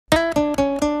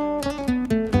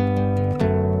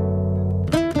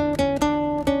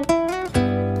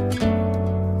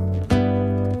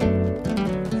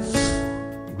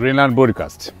Greenland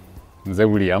Broadcast. Nze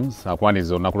Williams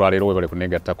akwaniza olunaku lwa leero webale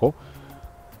kunegattako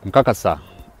nkakasa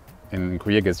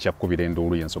nkuyegezi kyakubira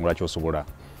enduulu y'ensonga lwaki osobola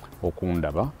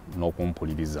okundaba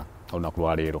n'okumpuliriza olunaku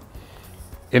lwa leero.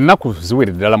 Ennaku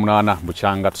ziwere ddala 8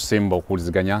 bukyanga tusemba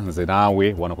okuwuliziganya nze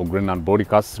naawe wano ku Greenland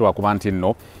Broadcast lwakuba nti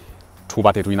nno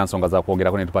tuba tetulina nsonga za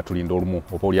kwogerako ne tuba tulinda olumu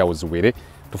oba oliawo ziwere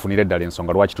tufunire ddala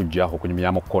ensonga lwaki tujja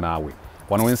okunyumyamukko naawe.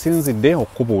 Wano wensinzidde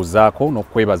okukubuuzaako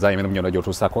n'okwebaza emirimu gyonna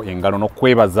gy'otuusako engalo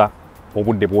n'okwebaza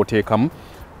obudde bw'oteekamu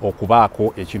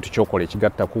okubaako ekintu ky'okola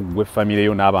ekigatta ku ggwe famire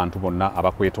yo n'abantu bonna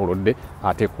abakwetoolodde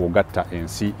ate kw'ogatta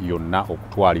ensi yonna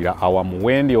okutwalira awamu.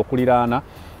 Wendi okuliraana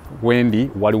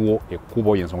wendi waliwo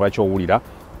ekkubo y'ensonga lwaki owulira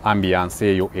ambiyansi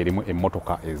eyo erimu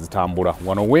emmotoka ezitambula.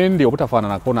 Wano wendi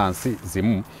obutafaananako na nsi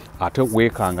zimu ate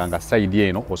weekanga nga sayidi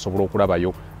eno osobola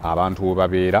okulabayo abantu we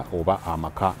babeera oba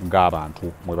amaka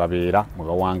g'abantu mwe babeera mwe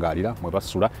bawangaalira mwe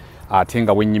basula ate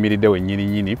nga wennyimiridde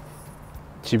wennyininyini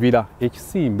kibira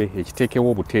ekisimbe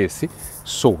ekiteekewo obuteesi.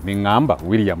 So niŋŋamba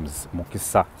Williams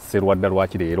Mukisa Serwadda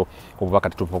lwaki leero obubaka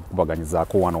tetuva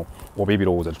kukubaganyizaako wano oba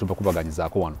ebirowoozo tetuva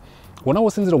kukubaganyizaako wano. Wona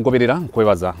wosinzira okugoberera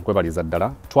nkwebaliza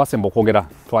ddala. Twasemba okwogera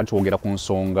twali twogera ku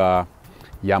nsonga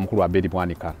ya mukulu wa Abedi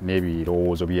Bwanika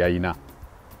n'ebirowoozo bye yalina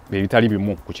ebitali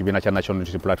bimu ku kibiina kya National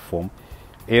Unity Platform,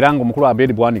 era ng'omukulu wa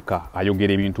Abedi Bwanika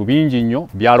ayogera ebintu bingi nnyo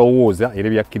byalowooza era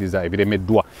byakkiriza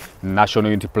ebiremeddwa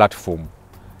National Unity Platform,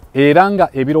 era nga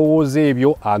ebirowoozo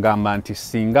ebyo agamba nti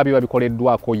singa biba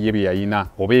bikoleddwako ye bye yalina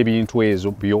oba ebintu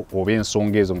ezo byo oba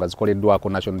ensonga ezo nga zikoleddwako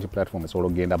National Unity Platform esobola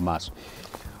okugenda mu maaso.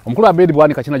 Omukulu wa Abedi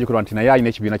Bwanika kinajjukirwa nti naye alina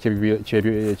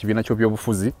ekibiina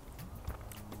ky'ebyobufuzi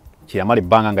kye yamala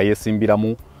ebbanga nga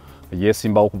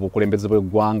yeesimbawo ku bukulembeze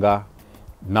bw'eggwanga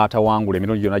n'atawangula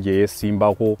emirundi gyonna gye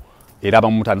yeesimbako, era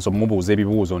abamu mutandise okumubuuza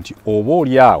ebibuuzo nti oba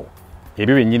oliawo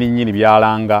ebyo byennyininyini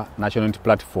byalanga National Unity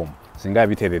Platform singa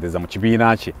yabitereereza mu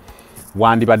kibiina kye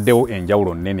wandibaddewo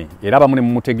enjawulo nnene, era abamu ne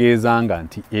mumutegeezanga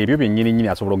nti ebyo byennyininyini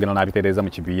asobola okugenda n'abitereereza mu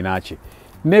kibiina kye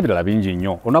n'ebirala bingi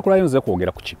nnyo. Olunaku lwayo nze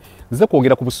kwogera ku ki? Nze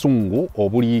kwogera ku busungu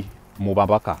obuli mu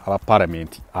babaka aba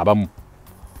Palaamenti abamu.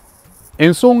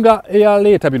 Ensonga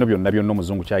eyaleeta bino byonna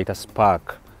omuzungu kyayita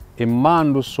spark,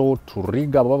 emmanduso,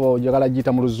 turiga baba oyagala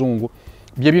giyita mu luzungu,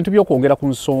 bye bintu by'okwogera ku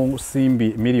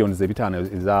nsimbi millions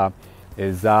 5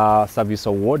 eza service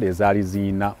award ezaali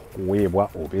zirina okuweebwa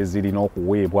oba ezirina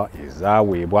okuweebwa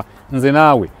ezaaweebwa nze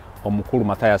naawe omukulu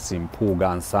Mathias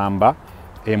Mpuuga Nsamba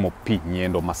MP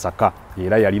Nyendo Masaka,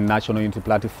 era yali National Unity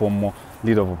Platform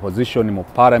leader of opposition mu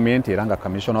Parliament, era nga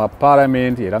commissioner wa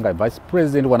Parliament, era nga vice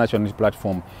president wa National Unity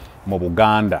Platform mu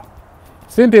Buganda.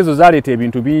 Sente ezo zaleeta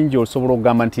ebintu bingi osobola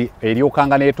okugamba nti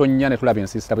eryokanga n'etonnya ne tulaba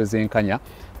ensiisira bwe zenkanya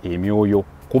emyoyo,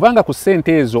 kubanga ku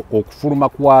sente ezo okufuluma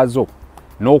kwazo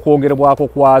n'okwogerebwako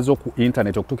kwazo ku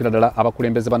internet okutuukira ddala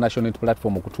abakulembeze ba National Unity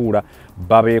Platform okutuula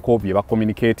babeeko bye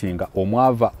bakommunikatinga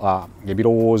omwava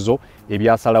ebirowoozo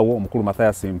ebyasalawo omukulu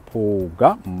Mathias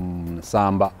Mpuuga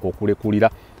Nsamba okulekulira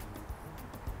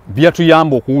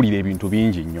byatuyamba okuwulira ebintu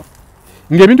bingi nnyo.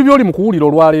 Ng'ebintu by'oli mu kuwulira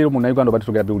olwaleero mu Uganda obadde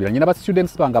tugenda biwulira, nyina ba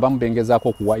students banga abamu bengezaako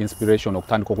okuwa inspiration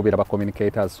okutandika okubeera ba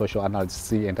communicators, social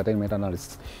analysts, entertainment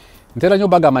analysts. Ntera nnyo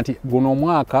bagamba nti guno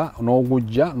omwaka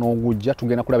n'ogujja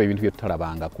tugenda kulaba ebintu bye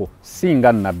tutalabangako,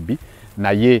 singa nabbi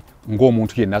naye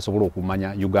ng'omuntu yenna asobola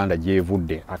okumanya Uganda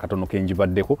gy'evudde akatono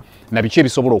kenjibaddeko na biki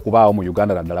ebisobola okubaawo mu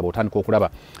Uganda naddala bw'otandika okulaba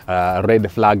red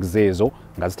flags ezo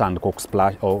nga zitandika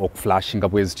okuflashinga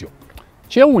bwe zityo.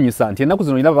 Kyewuunyisa nti ennaku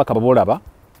zino olina babaka babolaba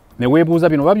ne weebuuza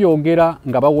bino babyogera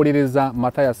nga bawolereza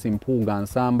Mathias Mpuuga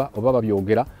Nsamba oba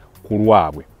babyogera ku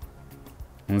lwabwe.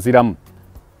 Nziramu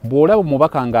bw'olaba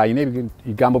omubaka ng'alina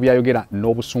ebigambo byayogera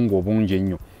n'obusungu obungi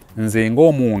ennyo, nze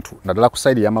ng'omuntu naddala ku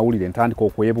sayidi y'amawulire ntandika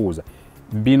okwebuuza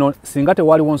bino singa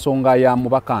tewaliwo nsonga ya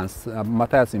mubaka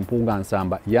Mathias Mpuuga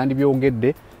Nsamba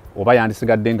yandibyogedde oba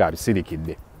yandisigadde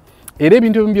ng'abisirikidde. Era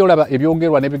ebintu ebimu by'olaba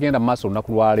ebyogerwa n'ebigenda mu maaso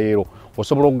olunaku lwa leero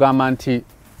osobola okugamba nti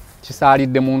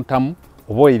kisaalidde mu ntamu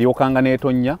oba eryokanga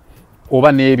n'etonnya oba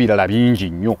n'ebirala bingi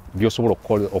nnyo by'osobola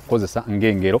okukozesa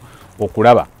ng'engero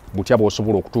okulaba butya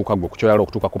bw'osobola okutuuka gwe ku kyoyagala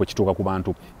okutuukako bwe kituuka ku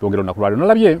bantu byogera olunaku lwa leero.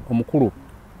 Nalabye omukulu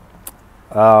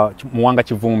Muwanga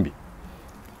Kivumbi,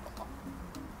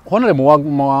 Honorable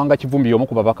Muwanga Kivumbi y'omu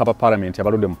ku babaka ba Parliament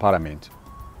abaludde mu Parliament,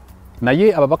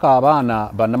 naye ababaka abaana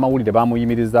bannamawulire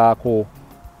bamuyimirizaako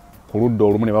ku ludda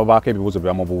olumu ne babaako ebibuuzo bye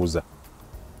bamubuuza.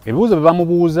 Ebibuuzo bye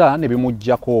bamubuuza ne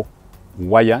bimuggyako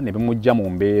waya ne bimugja mu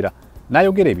mbeera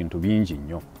n'ayogera ebintu bingi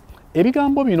nnyo.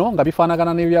 Ebigambo bino nga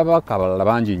bifaanagana n'ebyababaka abalala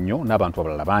bangi nnyo n'abantu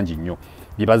abalala bangi nnyo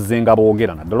bye bazzenga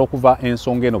boogera naddala okuva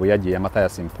ensonga eno bwe yajja eya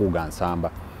Mathias Mpuuga Nsamba,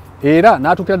 era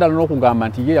n'atuukira ddala n'okugamba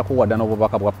nti ye yakuwadda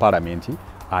n'obubaka bwa Palaamenti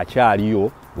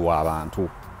akyaliyo lw'abantu.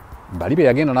 Bali be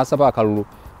yagenda n'asaba akalulu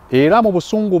era mu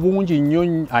busungu bungi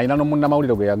nnyo ayina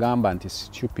n'omunnamawulire gwe yagamba nti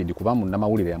stupid kuba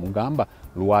munnamawulire yamugamba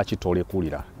lwaki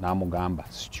tolekulira n'amugamba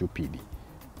stupid.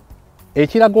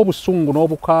 Ekiraga obusungu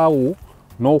n'obukaawu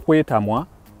n'okwetamwa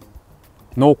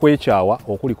n'okwekyawa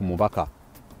okuli ku mubaka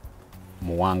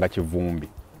Muwanga Kivumbi.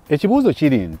 Ekibuuzo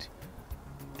kiri nti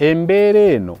embeera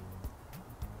eno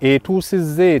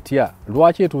etuusizza etya,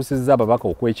 lwaki etuusizza ababaka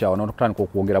okwekyawa n'okutandika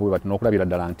okwogera bwe bati n'okulabira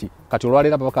ddala nti kati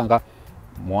olwaleero ababaka nga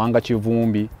Muwanga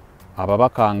Kivumbi,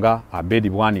 ababaka nga Abedi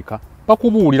Bwanika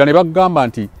bakubuulira ne bagamba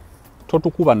nti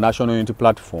totukuba National Unity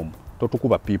Platform,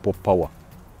 totukuba People Power,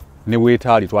 ne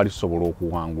weetaali twali tusobola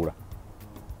okuwangula.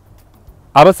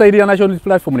 Abasayirira National Unity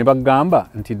Platform ne bagamba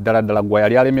nti ddala gwa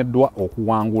yali alemeddwa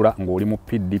okuwangula ng'oli mu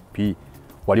PDP,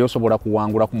 wali osobola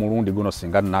kuwangula ku mulundi guno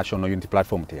singa National Unity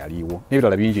Platform teyaliiwo,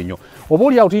 n'ebirala bingi nnyo. Oba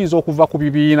oli awo tuyinza okuva ku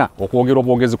bibiina, okwogera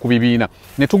obwogezi ku bibiina,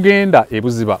 ne tugenda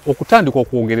ebuziba okutandika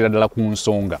okwogerera ddala ku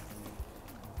nsonga.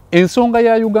 Ensonga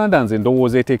ya Uganda nze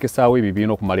ndowooza eteekesaawo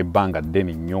ebibiina okumala ebbanga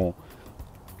ddene nnyo.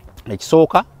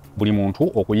 Ekisooka, buli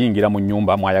muntu okuyingira mu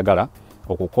nnyumba mwayagala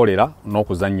okukolera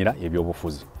n'okuzannyira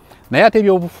ebyobufuzi. Naye ate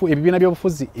ebibiina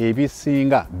by'obufuzi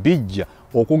ebisinga bijja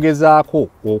okugezaako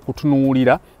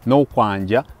okutunuulira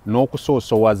n'okwanja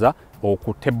n'okusoosowaza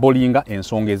okutebolinga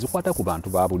ensonga ezikwata ku bantu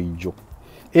ba bulijjo.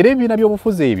 Era ebibiina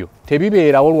by'obufuzi ebyo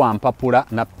tebibeerawo lwa mpapula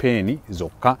na peeni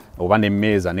zokka oba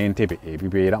n'emmeeza n'entebe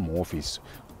ebibeera mu ofiisi.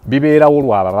 Bibeerawo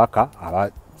lwa babaka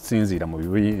abasinziira mu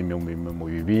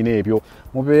bibiina ebyo,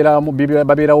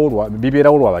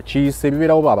 bibeerawo lwa bakiise,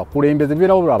 bibeerawo lwa bakulembeze,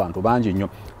 bibeerawo lwa abantu bangi nnyo.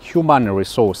 Human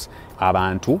resource,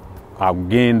 abantu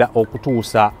agenda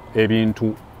okutuusa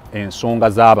ebintu ensonga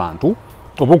z'abantu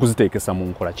oba okuziteekesa mu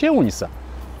nkola. Kyewuunyisa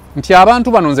nti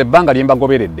abantu bano nze ebbanga lye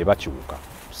mbagoberedde bakiwuka,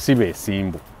 si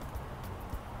beesimbu.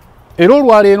 Era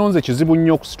olwaleero nze kizibu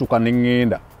nnyo okusituka ne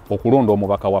ŋŋenda okulonda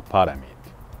omubaka wa Palaamenti.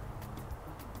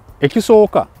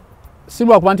 Ekisooka si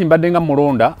lwakuba nti mbadde nga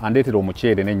mulonda andeetera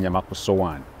omuceere n'ennyama ku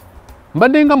ssowaani.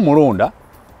 Mbadde nga mulonda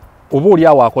oba oli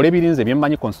awo akola ebirinze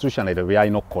byemmanyi constitutional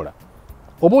by'alina okukola.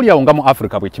 Oba oli awo nga mu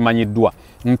Africa bwe kimanyiddwa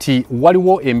nti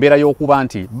waliwo embeera y'okuba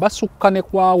nti basukka ne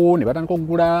kwawo ne batandika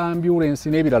okugula ambulance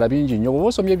n'ebirala bingi nnyo. Oba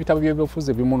osomye ebitabo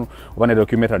by'ebyobufuzi ebimu oba ne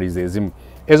documentaries ezimu,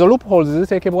 ezo loopholes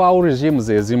ziteekebwawo regimes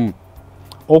ezimu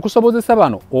okusobozesa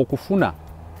bano okufuna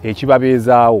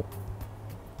ekibabeezaawo,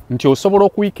 nti osobola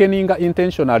okuweakeninga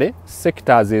intentionally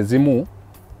sectors ezimu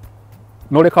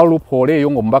n'oleka loophole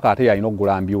eyo ng'omubaka ate yalina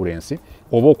okugula ambulance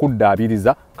oba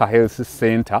okuddaabiriza ka health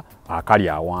center akali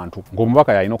awantu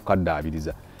ng'omubaka yalina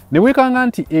okukaddaabiriza. Ne weekanga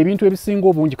nti ebintu ebisinga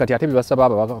obungi kati ate bibasaba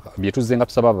ababaka, bye tuzze nga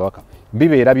tusaba ababaka,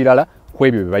 bibeera birala ku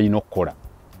ebyo bye balina okukola.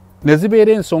 Ne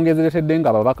zibeera ensonga ezireetedde nga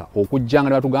ababaka okujjanga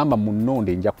ne batugamba mu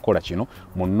nnonde nja kukola kino,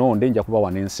 mu nnonde nja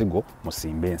kubawa n'ensigo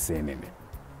musimbe enseenene.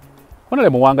 Honale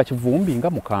Muwanga Kivumbi nga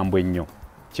mukambwe nnyo,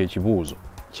 kye kibuuzo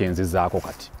kyenzizaako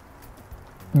kati.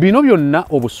 Bino byonna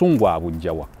obusungu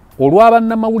abujjawa olwa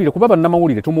bannamawulire, kuba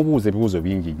bannamawulire tumubuuza ebibuuzo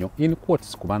bingi nnyo, in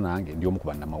quotes kuba nange ndi omu ku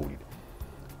bannamawulire.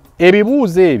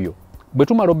 Ebibuuzo ebyo bwe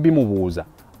tumala bimubuuza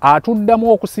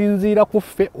atuddamu okusinziira ku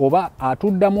ffe oba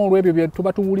atuddamu olw'ebyo bye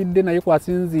tuba tuwulidde naye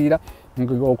kwasinziira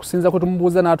okusinza kwe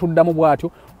tumubuuza n'atuddamu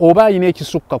bw'atyo oba alina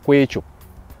ekisukka ku ekyo.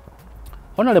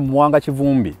 Honale Muwanga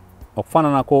Kivumbi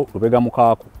okufaananako Lubega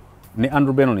Mukaako ne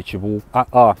Andrew Benon Kibuuka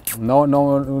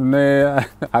ne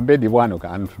Abedi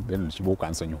Bwanika, Andrew Benon Kibuuka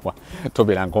nsonyiwa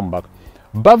tobeera nk'omubaka,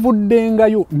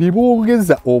 bavuddengayo ne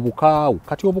boogeza obukaawu.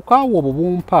 Kati obukaawu obwo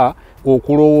bumpa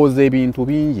okulowooza ebintu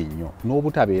bingi nnyo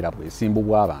n'obutabeera bwesimbu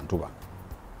bw'abantu bano.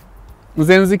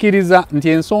 Nze nzikiriza nti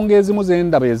ensonga ezimu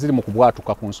z'endaba eziri mu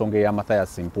kubwatuka ku nsonga eya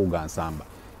Mathias Mpuuga Nsamba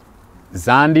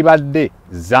zandibadde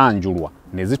zanjulwa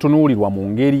ne zitunuulirwa mu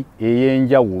ngeri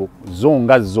ey'enjawulo zo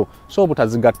nga zo, so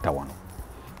obutazigatta wano.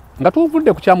 Nga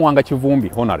tuvudde ku kya Muwanga Kivumbi,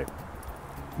 honore,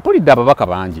 mpulidde ababaka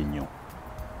bangi nnyo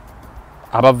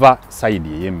abava sayidi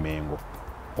ey'Emmengo,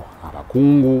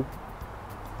 abakungu,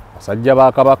 basajja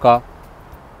ba Kabaka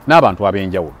n'abantu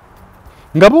ab'enjawulo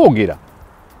nga boogera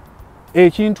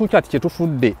ekintu kyati kye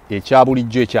tufudde ekya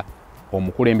bulijjo ekya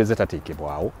omukulembeze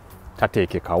tateekebwawo,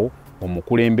 tateekekawo,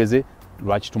 omukulembeze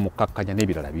lwaki tumukakkanya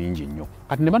n'ebirala bingi nnyo.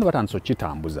 Kati ne bano batandise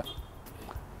okkitambuza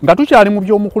nga tukyali mu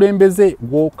by'omukulembeze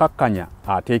gw'okakkanya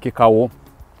ateekekawo.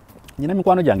 Nyina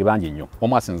mikwano gyange bangi nnyo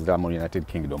omu asinzira mu United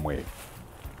Kingdom eyo.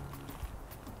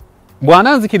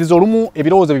 Bw'ananzikiriza olumu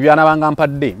ebirowoozo bye byanabanga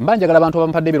mpadde, mba njagala abantu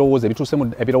abampadde ebirowoozo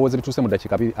ebituuse mu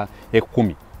dakiika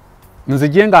 10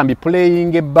 nzije nga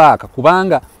mbiplaying back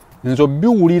kubanga nzo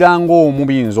biwulira ng'omu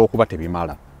biyinza okuba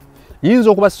tebimala.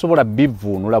 Yinza okuba sisobola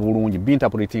bivuunula bulungi,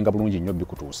 binterpretinga bulungi nnyo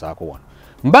bikutuusaako wano.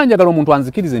 Mba njagala omuntu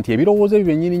anzikirize nti ebirowoozo ebyo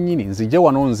byennyini nzije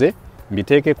wano nze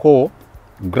mbiteekeko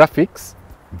graphics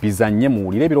bizanye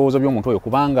muwulire ebirowoozo by'omuntu oyo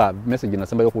kubanga message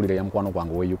nasembayo okuwulira ya mukwano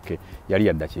gwange we UK yali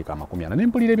ya ddakiika 40 ne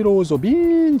mpulira ebirowoozo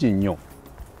bingi nnyo.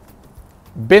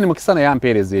 Ben Mukisana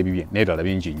yampeereza ebibye n'ebirala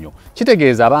bingi nnyo.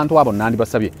 Kitegeeza abantu abo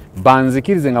nandibasabye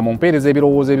banzikirize nga mumpeereza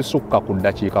ebirowoozo ebisukka ku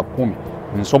ddakiika 10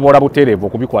 nsobola butereevu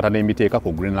okubikwata n'embiteeka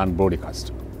ku Greenland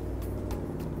Broadcast.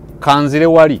 Kanzire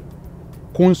wali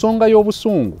ku nsonga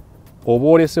y'obusungu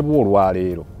obwolesebwa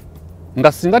olwaleero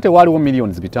nga singa tewaliwo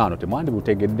millions 5 temwandi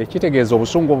butegedde. Kitegeeza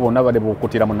obusungu bwonna badde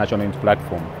bukutira mu National Unity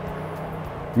Platform.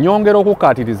 Nyongera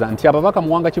okukaatiriza nti Ababaka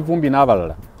Muwanga Kivumbi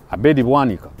n'abalala Abedi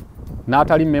Bwanika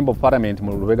n'atali member of parliament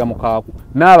mu Lubega Mukaaku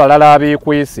n'abalala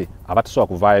abeekwese abatasobola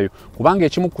kuvaayo kubanga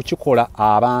ekimu kukikola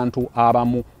abantu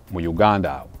abamu mu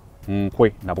Uganda awo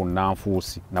nkwe na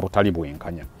bunnanfuusi na butali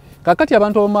bwenkanya. Kakati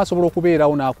abantu abamu asobola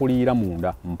okubeerawo n'akuliira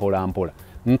munda mpola mpola.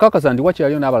 Nkakasa ndi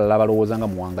wakyaliyo n'abalala balowooza nga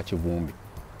Muwanga Kivumbi.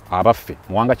 Abaffe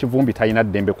Muwanga Kivumbi talina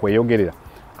ddembe kweyogerera.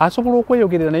 Asobola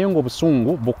okweyogerera naye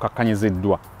ng'obusungu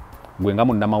bukakkanyiziddwa. Gwe nga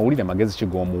munnamawulire magezi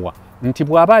kigoomuwa nti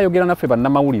bw'aba ayogera naffe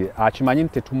bannamawulire akimanyi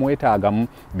nti tetumwetaagamu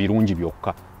birungi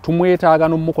byokka. Tumwetaaga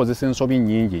n'omukozesa ensobi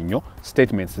nnyingi nnyo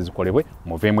statements zikolebwe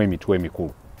muveemu emitwe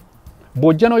emikulu.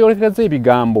 Bw'ojja n'oyolekereza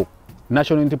ebigambo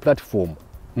National Unity Platform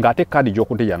ng'ate kadi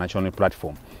gy'okutte ya National Unity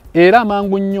Platform era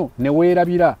amangu nnyo ne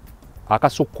weerabira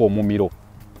akasukka omumiro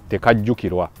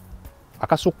tekajjukirwa.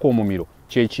 Akasukka omumiro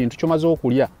kye kintu ky'omaze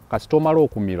okulya kasi tomala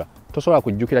okumira tosobola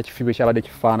kujjukira kifibe kyabadde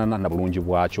kifaanana na bulungi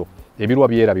bwakyo. Ebirwa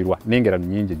byerabirwa n'engera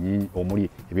nnyingi omuli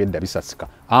ebyedda bisasika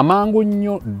amangu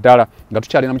nnyo ddala nga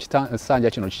tukyalina mu kisanja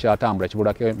kino kikyatambula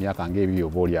kibulako emyaka ng'ebiri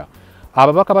oba olyawo.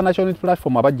 Ababaka ba National Unity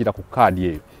Platform abajjira ku kaadi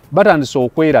eyo batandise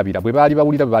okwerabira bwe baali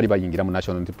bawulira bwe baali bayingira mu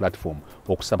National Unity Platform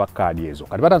okusaba kaadi ezo.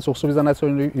 Kati batandise okusuubiza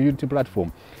National Unity Platform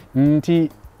nti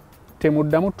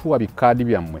temuddamu tuwa bikaadi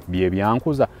byammwe bye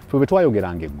byankuza ffe bwe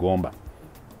twayogeranga eggomba.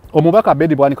 Omubaka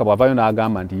Abedi Bwanika bw'avaayo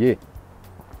n'agamba nti ye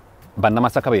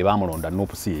bannamasaka be baamulonda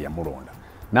NUPC ye yamulonda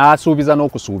n'asuubiza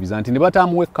n'okusuubiza nti ne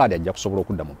bataamuwa ekkaadi ajja kusobola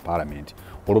okudda mu Paalamenti.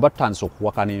 Olwo batandise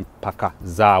okuwakana empaka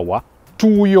zaawa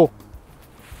tuuyo.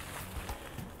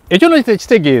 Ekyo no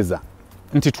tekitegeeza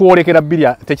nti twolekera bbiri,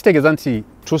 tekitegeeza nti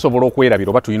tusobola okwerabira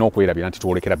oba tulina okwerabira nti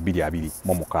twolekera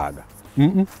 2026.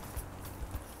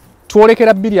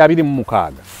 Twolekera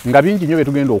 2026 nga bingi nnyo bye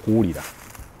tugenda okuwulira.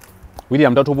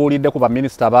 William tatubuuliddeko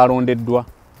baminisita abalondeddwa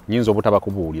nyinza obutaba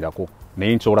kubuulirako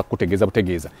naye nsobola kutegeeza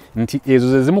butegeeza nti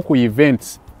ezo ze zimu ku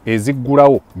events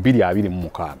eziggulawo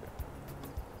 2026.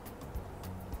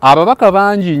 Ababaka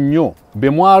bangi nnyo be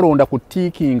mwalonda ku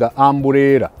tiikinga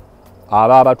ambuleera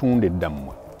ababatunda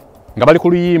eddammwe nga bali ku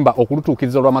luyimba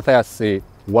okulutuukiriza lwa Mathias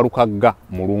Walukagga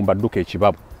Mulumba Dduka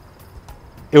Ekibabu.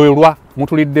 Ewelwa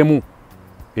mutuliddemu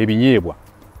ebinyeebwa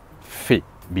ffe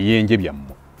biyenje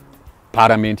byammwe.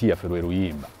 Paalamenti yaffe lwe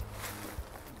luyimba.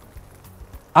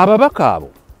 Ababaka abo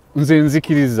nze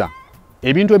nzikiriza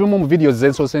ebintu ebimu mu videos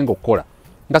zensoose ng'okukola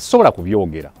nga sisobola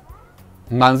kubyogera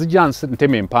nga nzija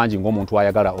ntema empangi ng'omuntu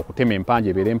ayagala okutema empangi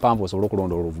ebeera empanvu osobola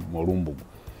okulonda olumbugu.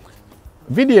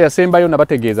 Video yasembayo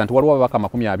nabategeeza nti waliwo ababaka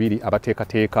 20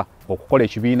 abateekateeka okukola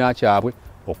ekibiina kyabwe,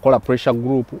 okukola pressure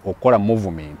group, okukola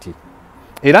movement.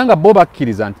 Era nga bo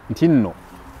bakkiriza nti nno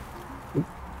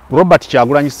Robert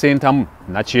Kyagulanyi Ssentamu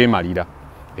nakyemalira.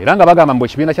 Era nga bagamba mbu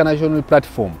ekibiina kya National Unity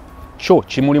Platform kyo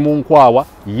kimuli mu nkwawa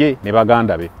ye ne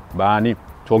baganda be baani.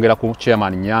 Twogera ku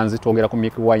chairman Nyanzi, twogera ku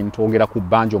Mick Wine, twogera ku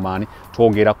Banjoman,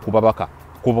 twogera ku babaka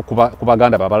ku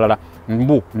baganda babalala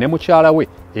mbu ne mukyala we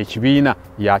ekibiina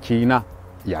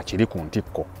yakiri ku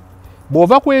ntikko.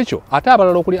 Bw'ova ku ekyo ate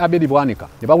abalala okuli Abedi Bwanika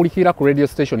ne bawulikira ku radio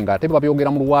station ng'ate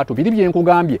babyogera mu luwaatu biri bye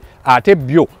nkugambye ate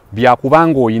byo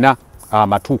byakubanga oyina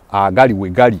amatu agali we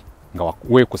gali nga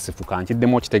weekusifuka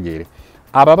nkiddemu okitegeere.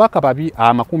 Ababaka babi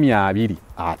 20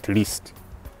 at least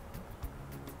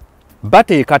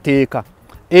bateekateeka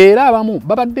era abamu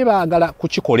babadde baagala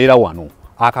kukikolera wano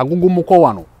akagugumuko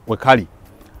wano we kali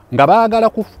nga baagala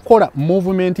kukola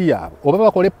movement yaabwe oba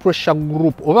bakole pressure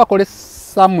group oba bakole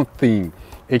something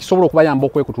ekisobola okubayamba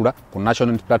okwekutula ku National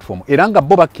Unity Platform era nga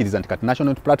bo bakkiriza nti kati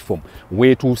National Unity Platform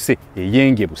weetuuse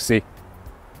eyengebuse.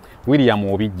 William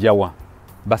obijjawa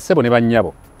bassebo ne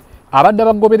bannyabo abadde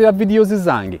bagoberera videos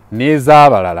zange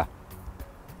n'ez'abalala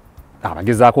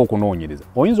abagezaako okunoonyereza.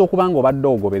 Oyinza okuba nga obadde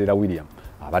ogoberera William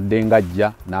abadde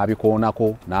ngajja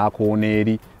n'abikoonako n'akoona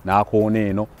eri n'akoona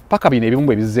eno paka bino ebimu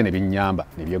bwe bizze ne binnyamba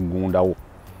ne byeggundawo.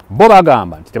 Bo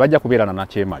bagamba nti tebajja kubeera na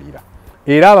nakyemalira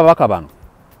era ababaka bano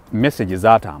message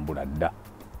zaatambula dda.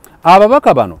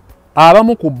 Ababaka bano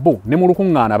abamu ku bo ne mu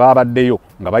lukuŋŋaana baabaddeyo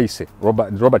nga bayise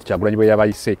Robert Kyagulanyi bwe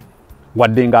yabayise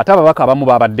wadde ng'ate ababaka abamu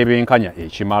baabadde benkanya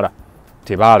ekimala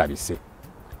tebaalabise.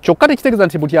 Kyokka tekitegeeza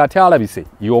nti buli ate alabise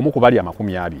y'omu ku bali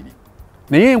 20.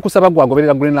 naye nkusaba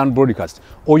gwagoberera Greenland Broadcast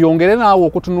oyongere naawe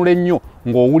okutunula ennyo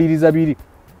ng'owuliriza biri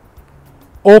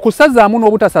okusazaamu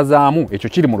n'obutasazaamu ekyo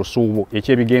kiri mu lusuubo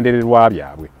ekyebigendererwa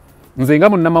byabwe. Nze nga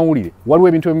munnamawulire waliwo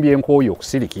ebintu ebimu byenkooye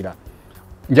okusirikira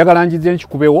njagala njize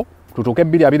nkikubewo tutuuke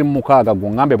 2026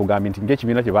 gw'oŋŋambe bugambi nti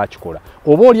ng'ekibiina kye baakikola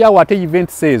oba oliawo ate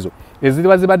events ezo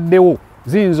eziriba zibaddewo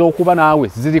ziyinza okuba naawe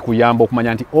ziri kuyamba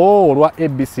okumanya nti olwa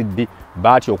ABCD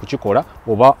baatya okukikola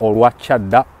oba olwa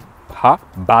kyadda ha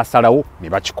baasalawo ne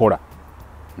bakikola.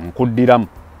 Nkuddiramu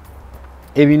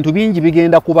ebintu bingi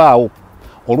bigenda kubaawo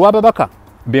olw'ababaka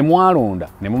be mwalonda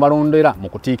ne mubalondera mu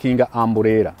kutiikinga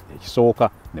ambuleera. Ekisooka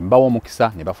ne mbawo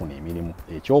omukisa ne bafuna emirimu,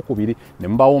 ekyokubiri ne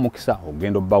mbawo omukisa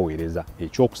okugenda obbaweereza,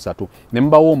 ekyokusatu ne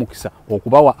mbawo omukisa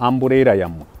okubawa ambuleera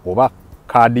yammwe oba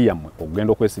kaadi yammwe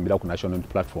okugenda okwesimbira ku National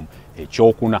Unity Platform,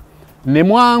 ekyokuna ne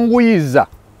mwanguyiza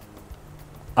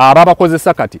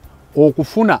ababakozesa kati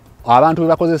okufuna abantu be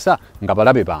bakozesa nga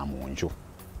balabe ba munju.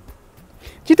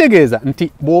 Kitegeeza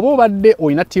nti bw'oba obadde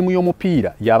olina ttiimu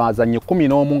y'omupiira y'abazannyi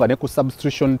 11 nga ne ku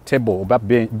substitution table oba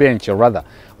bench rather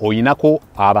oyinako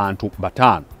abantu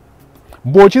 5.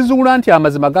 Bw'okizuula nti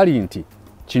amazima gali nti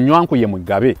Kinywanku ye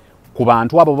mugabe ku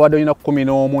bantu abo babadde olina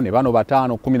 11 ne bano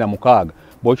 5 16,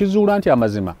 bw'okizuula nti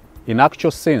amazima in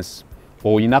actual sense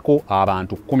oyinako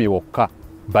abantu 10 bokka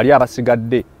bali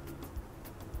abasigadde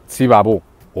si babo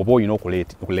oba olina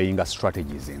okulayinga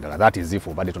strategies endala. That is if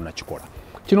obadde tonnakikola.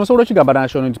 Kino osobola okigamba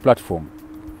National Unity Platform.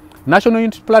 National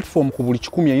Unity Platform ku buli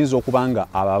 10 eyinza okuba nga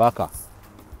ababaka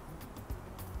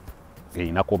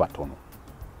eyinako batono.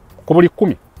 Ku buli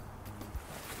 10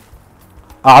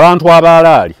 abantu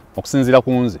abaalaali okusinziira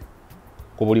ku nze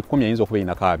ku buli 10 eyinza okuba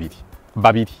eyinako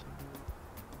babiri.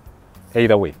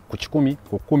 Either way ku 10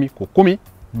 ku 10 ku 10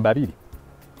 babiri.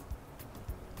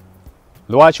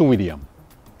 Lwaki William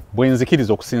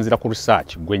bwenzikiriza okusinziira ku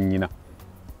research gwennyina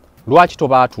lwaki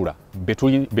tobaatula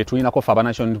betuyinako faba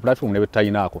National Unity Platform ne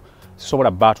betayinaako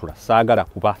sisobola baatula saagala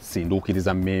kuba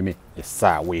sinduukiriza mmeeme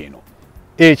essaawa eno.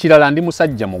 Ekirala ndi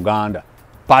musajja muganda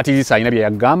paatiriisa alina bye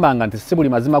yagambanga nti si buli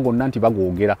mazima gonna nti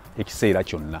bagoogera ekiseera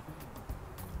kyonna.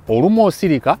 Olumu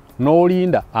osirika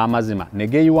n'olinda amazima ne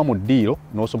geeyiwa mu ddiiro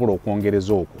n'osobola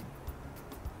okwongereza okwo.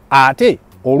 Ate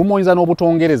olumu oyinza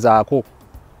n'obutongerezaako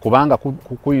kubanga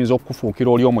kuyinza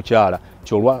okufuukira oli omukyala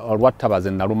ti olwattabaze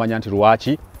nalumanya nti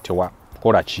lwaki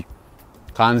tewakola ki.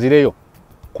 Kanzireyo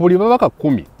ku buli babaka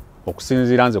 10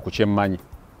 okusinziira nze ku kyemmanyi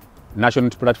National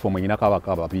Unity Platform eyinako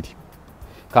ababaka babiri.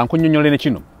 Kankunnyonnyole ne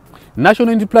kino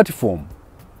National Unity Platform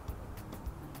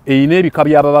eyina ebika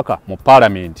by'ababaka mu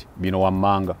Palaamenti bino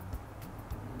wammanga.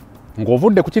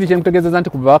 Ng'ovudde ku kiri kyenkutegeezeza nti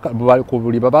ku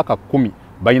buli babaka 10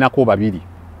 bayinako babiri.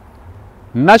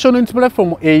 National Unity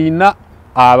Platform eyina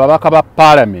ababaka ba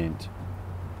Palaamenti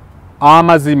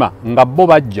amazima nga bo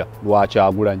bajja lwa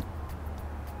Kyagulanyi.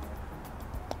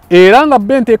 Era nga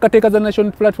bo enteekateeka za National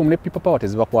Unity Platform ne People Power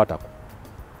tezibakwatako.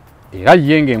 Era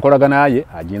ye ng'enkolagana ye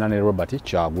agina ne Robert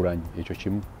Kyagulanyi, ekyo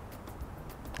kimu.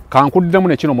 Kankuddiramu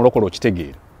ne kino mulokole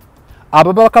okitegeera.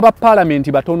 Ababaka ba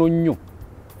Palaamenti batono nnyo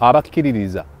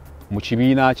abakkiririza mu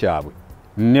kibiina kyabwe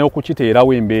ne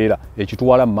okukiteerawo embeera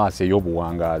ekituwala mu maaso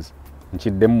ey'obuwangaazi.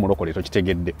 Nkiddemu mulokole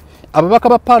tokitegedde. Ababaka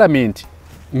ba Palaamenti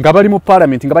nga bali mu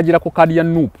Palaamenti nga bagirako kaadi ya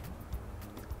Nuupu.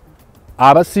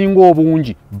 Abasinga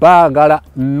obungi baagala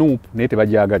Nuupu naye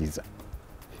tebagyagaliza.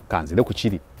 Kanzire ku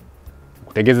kiri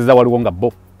kutegeezeza waliwo nga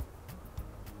bo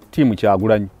ttiimu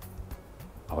Kyagulanyi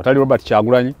awatali Robert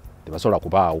Kyagulanyi tebasobola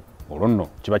kubaawo. Olwo nno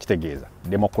kiba kitegeeza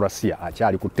demokrasiya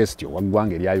akyali ku testi owa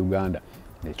ggwanga erya Uganda.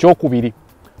 Ekyokubiri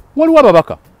waliwo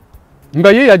ababaka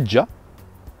nga ye yajja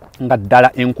nga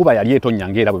ddala enkuba yali etonnya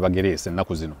ng'era bwe bagereese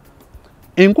ennaku zino.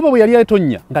 Enkuba bwe yali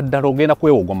etonnya nga ddala ogenda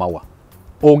kwewogomawa,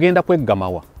 ogenda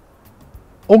kweggamawa,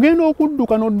 ogenda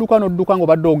okudduka n'odduka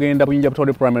ng'obadde ogenda Buyinja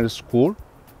Butole Primary School,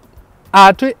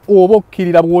 ate oba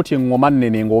okkirira bw'oti eŋŋoma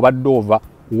nnene ng'obadde ova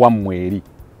wammwe eri.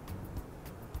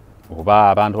 Oba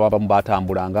abantu abamu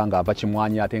baatambulanga ng'ava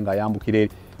Kimwanyi ate ng'ayambukira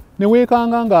eri ne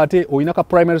weekanga ng'ate olina ka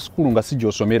primary school nga si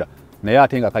gy'osomera naye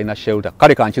ate nga kalina shelter.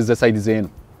 Kale kankize side z'eno.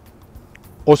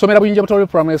 Osomera Buyinja Butole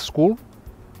Primary School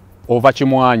ova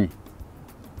Kimwanyi.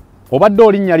 Obadde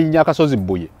olinnya akasozi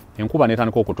Bbuye, enkuba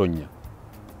n'etandika okutonnya.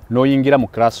 N'oyingira mu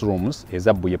classrooms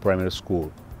eza Bbuye Primary School.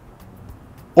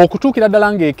 Okutuukira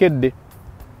ddala ng'ekedde.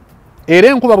 Era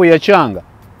enkuba bwe yakyanga,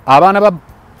 abaana ba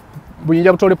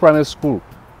Buyinja Butole Primary School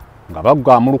nga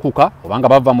bagwamulukuka oba nga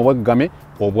bava mu bweggame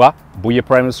obwa Bbuye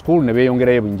Primary School ne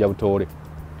beeyongerayo Buyinja Butole.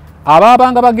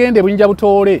 Abaabanga bagenda Buyinja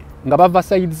Butole nga bava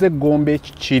sayidi z'Eggombe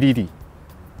Kiriri.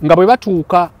 Nga bwe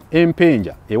batuuka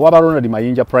Empenja ewa Ronald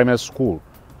Mayinja Primary School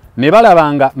ne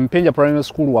balabanga Mpenja Primary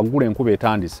School waggula enkuba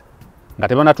etandise nga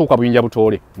tebanatuuka Buyinja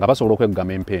Butole nga basobola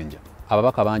okweggama Empenja.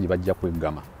 ababaka bangi bajja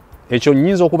kweggama. Ekyo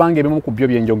nnyinza okubanga ebimu ku byo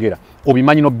byenjogera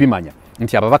obimanyi n'obimanya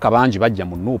nti ababaka bangi bajja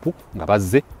mu Nuupu nga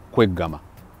bazze kweggama.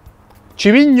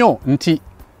 Kibi nnyo nti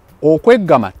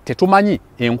okweggama tetumanyi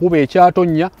enkuba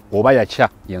ekyatonnya oba yakya,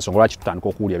 y'ensonga lwaki tutandika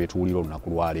okuwulira bye tuwulira olunaku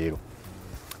lwa leero.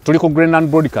 Tuli ku Greenland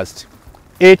Broadcast.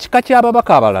 Ekika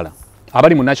ky'ababaka abalala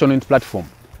abali mu National Unity Platform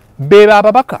beba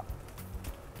ababaka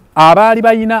abaali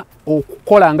bayina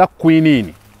okukola nga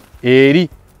Queen eri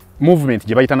movement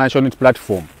gye bayita National Unity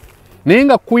Platform. Naye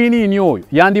nga Queen oyo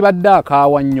yandibadde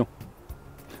akaawa nnyo.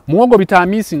 Muwogo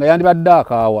Bitamiisi nga yandibadde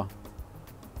akaawa.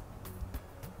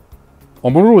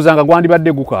 Omululuuza nga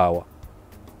gwandibadde gukaawa.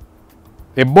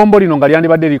 Ebbombo lino nga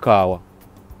lyandibadde likaawa.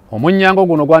 Omunnyango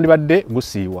guno gwandibadde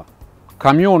gusiiwa.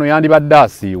 Kamyo ono yandibadde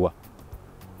asiiwa.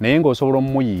 Naye ng'osobola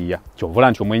omumuyiiya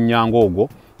kyovula nti omwennyango ogwo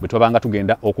bwe twabanga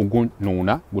tugenda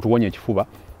okugunuuna gutuwonya ekifuba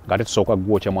nga ate tusooka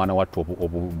gwokya mwana wattu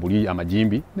buli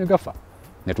amajimbi ne gafa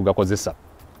ne tugakozesa.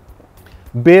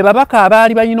 Be babaka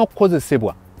abaali balina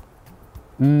okukozesebwa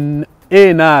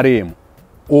NRM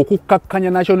okukkakkanya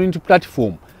National Unity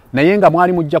Platform naye nga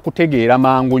mwali mujja kutegeera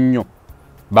mangu nnyo.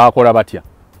 Baakola batya?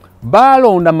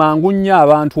 Baalonda mangu nnyo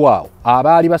abantu awo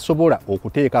abaali basobola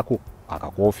okuteekako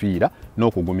akakoofiira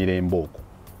n'okugumira embooko.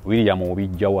 William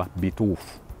Obijjawa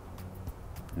bituufu.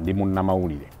 Ndi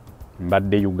munnamawulire.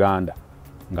 Mbadde Uganda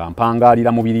nga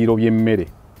mpangaalira mu biriiro by'emmere.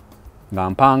 Nga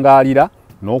mpangaalira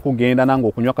n'okugenda nange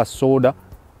okunywa kasoda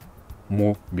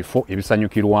mu bifo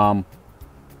ebisanyukirwamu.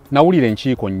 Nawulira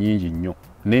enkiiko nnyingi nnyo,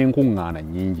 n'enkuŋŋaana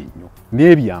nnyingi nnyo,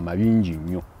 n'ebyama bingi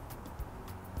nnyo.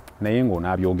 Naye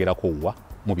ng'onaabyogerako wa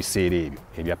mu biseera ebyo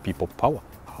ebya people power,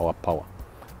 our power.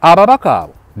 Ababaka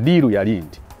abo diiru yali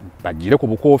nti bajjire ku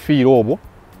bukoofiira obwo,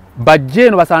 bajje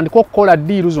eno basandika okukola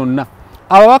diiru zonna.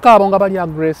 Ababaka abo nga bali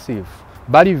aggressive,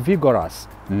 bali vigorous,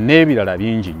 n'ebirala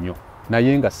bingi nnyo.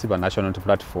 Naye nga si ba National Unity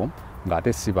Platform,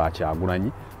 ng'ate si ba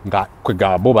Kyagulanyi, nga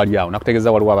kwegaba bo bali awo.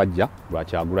 Nakutegeeza waliwo abajja lwa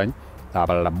Kyagulanyi,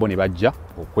 abalala bo ne bajja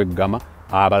okweggama,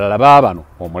 abalala baabano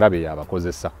omulabe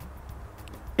yabakozesa.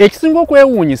 Ekisinga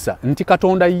okwewuunyisa nti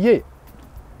Katonda ye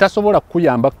tasobola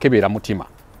kukuyamba kukebera mutima.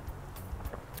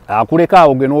 Akuleka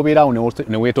awo ge n'obeeraawo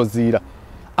ne weetoziira.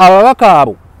 Ababaka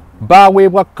abo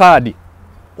baaweebwa kaadi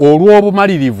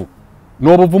olw'obumalirivu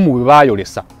n'obuvumu bwe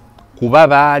baayolesa kuba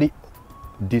baali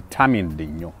determined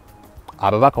nnyo.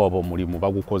 Ababaka abo omulimu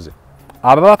bagukoze.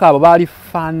 Ababaka abo baali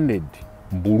funded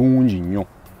bulungi nnyo.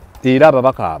 Era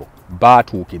ababaka abo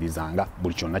baatuukirizanga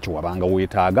buli kyonna kye wabanga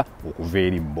weetaaga okuva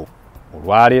eri bo.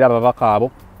 Olwaleero ababaka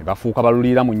abo ne bafuuka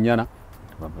baluliira mu nnyana,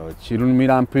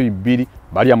 kirumira mpi bbiri,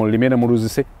 balya mu lulime ne mu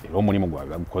luzise, era omulimu gwabwe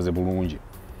bagukoze bulungi.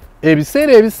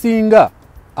 Ebiseera ebisinga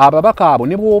ababaka abo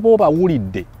ne bw'oba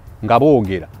obawulidde nga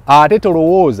boogera, ate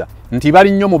tolowooza nti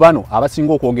bali nnyo mu bano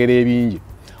abasinga okwogera ebingi.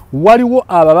 Waliwo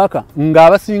ababaka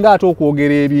ng'abasinga ate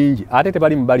okwogera ebingi ate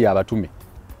tebali mu bali abatume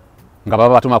nga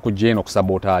baba batuma kujja eno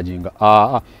okusabotaaginga.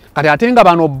 Kati ate nga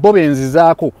bano bo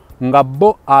benzizaako nga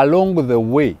bo along the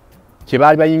way kye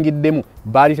baali bayingiddemu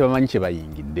baali tebamanyi kye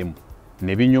bayingiddemu.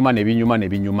 Ne binyuma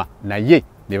naye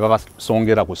ne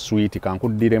babasongera ku switi.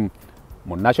 Kankuddiremu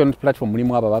mu National Platform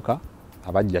mulimu ababaka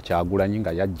abajja Kyagulanyi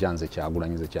nga yajja nze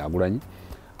Kyagulanyi,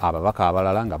 ababaka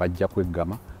abalala nga bajja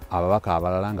kweggama, ababaka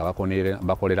abalala nga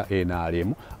bakolera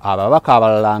NRM, ababaka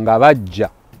abalala nga bajja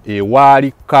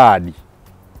ewaali kaadi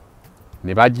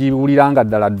ne bagiwuliranga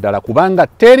ddala kubanga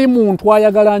teri muntu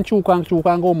ayagala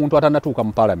nkyuka ng'omuntu atannatuuka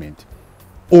mu Palaamenti.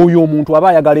 Oyo omuntu aba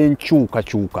ayagala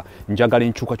enkyuka, njagala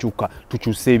enkyuka,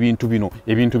 tukyuse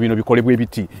ebintu bino bikolebwe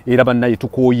biti, era bannaye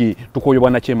tukooye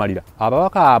bwannakyemalira.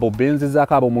 Ababaka abo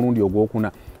benzizaako abo omulundi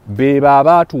ogwokuna beba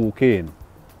abaatuuka eno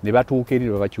ne batuuka eri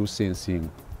ne babakyusa ensingo.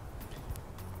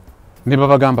 Ne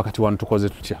babagamba kati wano tukoze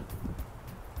tutya.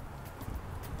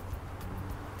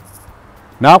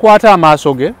 N'akwata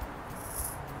amaaso ge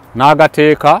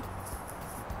n'agateeka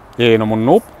eno mu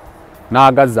Nuupu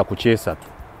n'agazza ku kyesatu.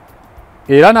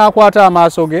 Era n'akwata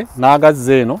amaaso ge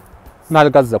n'agazza eno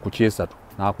n'agazza ku kyesatu,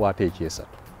 n'akwata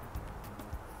ekyesatu.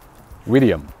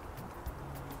 William,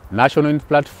 National Unity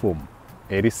Platform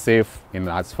eri safe in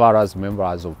as far as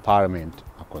members of Parliament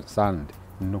are concerned?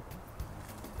 No.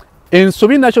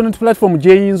 Ensobi National Unity Platform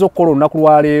gyeyinza okukola olunaku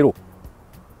lwa leero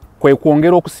kwe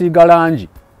kwongera okusiiga langi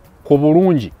ku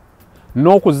bulungi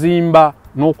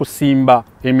n'okusimba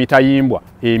emitayimbwa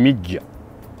emijja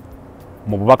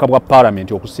mu bubaka bwa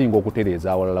Parliament okusinga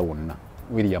okutereeza awalala wonna.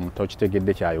 William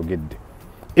tokitegedde kyayogedde.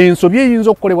 Ensobi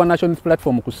eyinza okukolebwa National Unity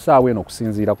Platform ku ssaawa eno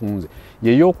okusinziira ku nze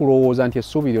y'ey'okulowooza nti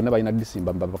essuubi lyonna balina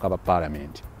disimba mu babaka ba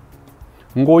Parliament.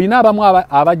 Ng'olina abamu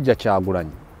abajja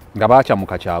Kyagulanyi nga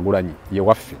baakyamuka Kyagulanyi ye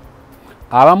waffe,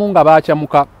 abamu nga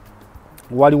baakyamuka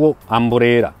waliwo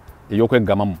ambuleera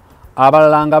ey'okweggamamu,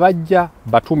 abalala nga bajja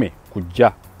batume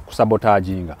kujja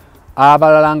kusabotaginga,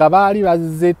 abalala nga baali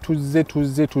bazze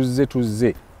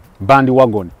tuzze bandi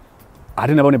wagon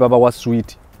ate nabo ne baba wa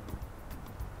sweet.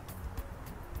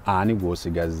 Ani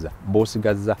gw'osigazza?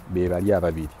 B'osigazza be bali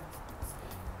ababiri.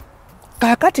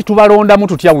 Kakati tubalondamu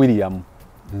tutya William?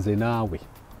 Nze naawe.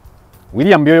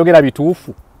 William byoyogera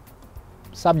bituufu?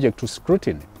 Subject to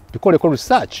scrutiny. Bikoleko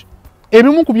research.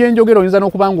 Ebimu ku byenjogera oyinza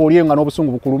n'okubanga oliyo nga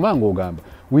n'obusungu bukuluma ng'ogamba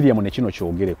William ne kino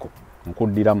kyogereko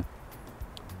nkuddiramu.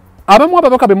 Abamu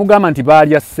Ababaka be mugamba nti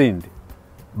baalya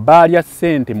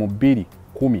ssente mu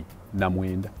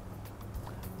 2019.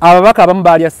 Ababaka abamu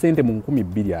baalya ssente mu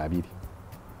 2020.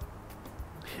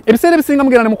 Ebiseera ebisinga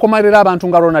mugenda ne mukomerera abantu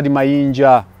nga Ronald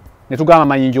Mayinja, ne tugamba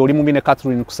Mayinja oli mubi ne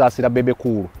Catherine kusaasira Bebe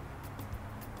Cool.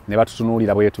 Ne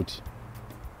batutunuulira bwe tuti.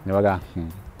 Ne bagamba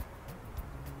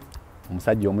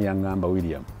omusajja omu yaŋŋamba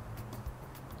William,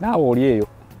 naawe oli eyo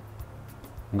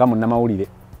nga munnamawulire.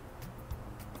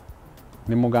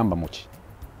 Ne mugamba muki?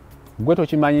 Gwe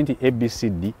tokimanyi nti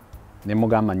ABCD ne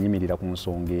mugamba nnyimirira ku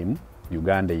nsonga emu,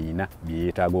 Uganda eyina bye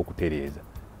yeetaaga okutereeza.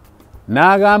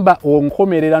 N'agamba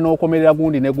onkomerera n'okomerera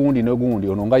gundi ne gundi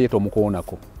ono nga ye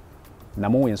tomukoonako.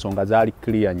 Namuwa ensonga zaali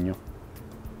clear nnyo.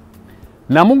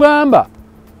 Namugamba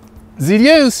ziri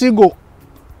ensigo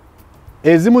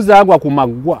ezimu zaagwa ku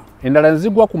maggwa, endala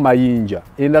nezigwa ku mayinja,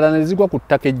 endala nezigwa ku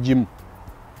ttaka eggimu.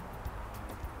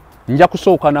 Nja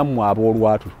kusooka nammwe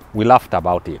aboolwatu. We laughed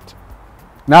about it.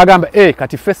 N'agamba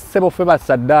kati ffe ssebo ffe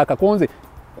basaddaaka konze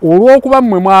olw'okuba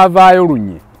mmwe mwavaayo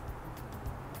lunye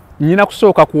nnyina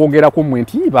kusooka kwogera ku mmwe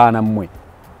nti baana mmwe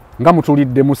nga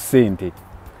mutulidde mu ssente.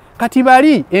 Kati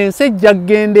bali ensi ejja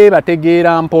ggenda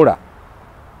ebategeera mpola.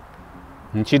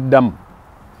 Nkiddamu.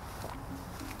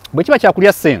 Bwe kiba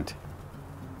kyakulya ssente,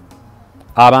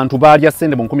 abantu baalya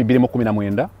ssente mu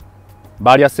 2019,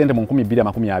 baalya ssente mu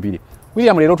 2020.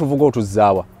 William leero tuvuga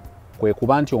otuzzaawa. Kwe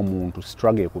kuba nti omuntu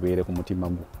struggle ekubeere ku mutima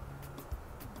gwo.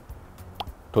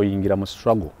 Toyingira mu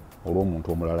struggle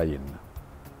olw'omuntu omulala yenna.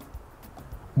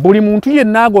 Buli muntu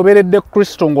yenna agoberedde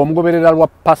Kristo ng'omugoberera lwa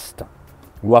pastor,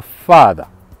 lwa father,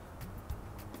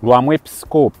 lwa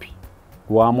mwepiskopi,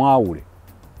 lwa mwawule,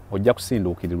 ojja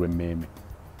kusinduukirirwa emmeeme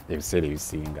ebiseera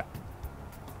ebisinga.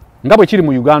 Nga bwe kiri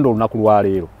mu Uganda olunaku lwa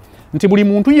leero nti buli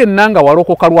muntu yenna nga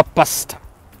walokoka lwa pastor,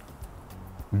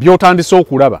 by'otandise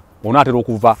okulaba onaatera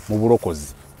okuva mu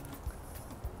bulokozi.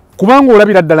 Kubanga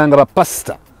olabira ddala nga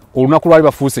bapasita olunaku lwali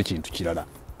bafuuse kintu kirala.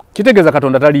 Kitegeeza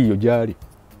Katonda taliiyo gyali.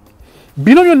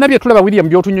 Bino byonna bye tulaba William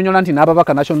by'otunnyonnyola nti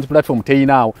n'Ababaka National Platform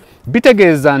teyinaawo,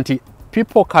 bitegeeza nti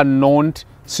people cannot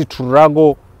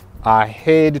struggle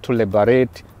ahead to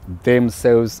liberate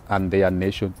themselves and their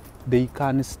nation. They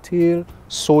can still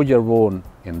soldier on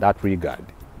in that regard.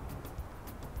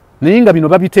 Naye nga bino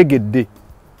babitegedde.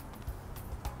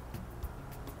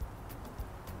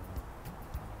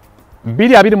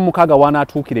 2026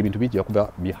 wanaatuukira ebintu bijja kuba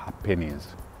bi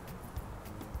happenings.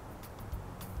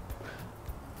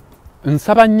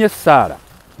 Nsaba nnyo Saara,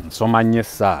 nsoma nnyo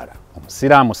Saara,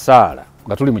 omusiraamu Saara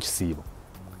nga tuli mu kisiibo.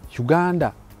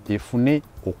 Uganda efune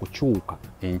okukyuka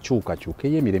enkyukakyuka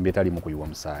ey'emirembe etali mu kuyiwa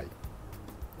musaayi.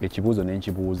 Ekibuuzo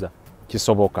n'enkibuuza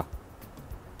kisoboka.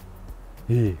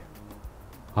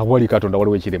 Awali Katonda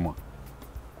waliwo ekirema.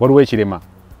 Waliwo ekirema.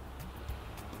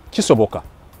 Kisoboka.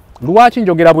 Lwaki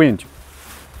njogera bwe ntyo?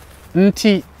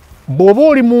 Nti bw'oba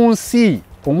oli mu nsi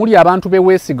omuli abantu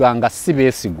beweesiga nga si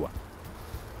beesigwa,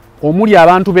 omuli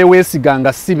abantu beweesiga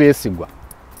nga si beesigwa,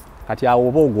 kati awo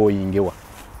oba ogooyingewa.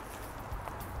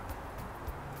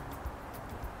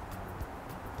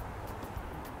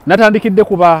 Natandikidde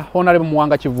kuba Honorable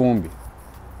Muwanga Kivumbi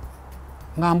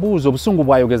nga mbuuza obusungu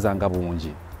bwayogezanga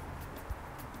bungi.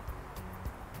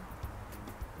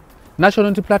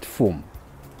 National Platform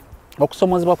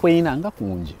okusomozebwa kweyina nga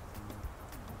kungi.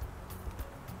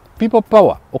 People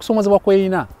power okusomozebwa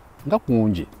kweyina nga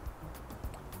kungi.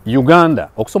 Uganda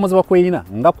okusomozebwa kweyina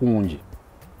nga kungi.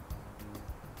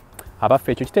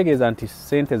 Abaffe ekyo kitegeeza nti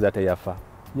ssente za teyafa,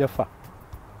 yafa.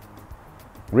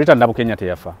 Rita Ndabukenya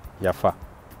teyafa, yafa.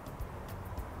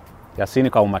 Yasini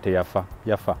Kawuma teyafa,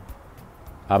 yafa.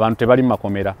 Abantu tebali mu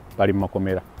makomera, bali mu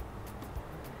makomera.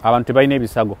 Abantu tebalina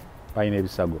ebisago, balina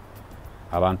ebisago.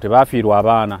 Abantu tebafiirwa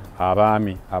abaana,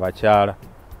 abaami, abakyala,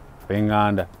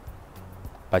 ab'eŋŋanda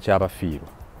bakyabafiirwa.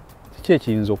 Kiki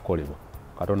ekiyinza okukolebwa?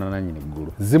 Katonda nannyini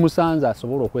ggulu zimusanze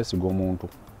asobola okwesiga omuntu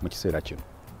mu kiseera kino.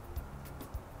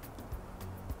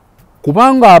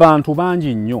 Kubanga abantu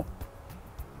bangi nnyo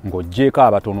ng'oggyeko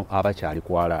abatono abakyali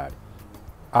ku alaali,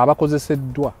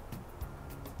 abakozeseddwa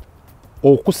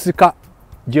okusika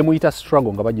gye muyita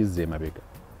struggle nga bagizza emabega.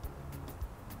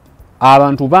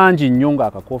 Abantu bangi nnyo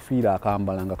ng'akakofiira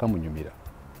akambala nga kamunyumira.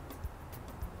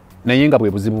 naye nga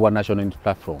bwe buzibu bwa National Unity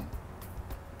Platform,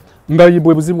 nga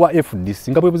bwe buzibu bwa FDC,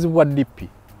 nga bwe buzibu bwa DP,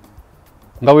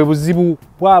 nga bwe buzibu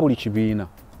bwa buli kibiina.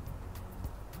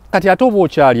 Kati ate oba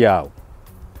okyali awo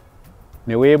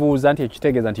ne weebuuza nti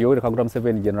ekitegeeza nti Yoweri Kaguta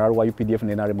Museveni general wa UPDF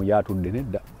ne NRM yatudde,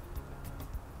 nedda.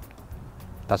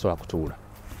 Tasobola kutuula.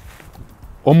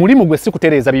 Omulimu gwe si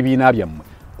kutereeza bibiina byammwe,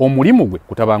 omulimu gwe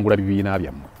kutabangula bibiina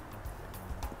byammwe.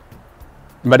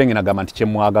 Mbadde ngena gamba nti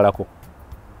kyemwagalako,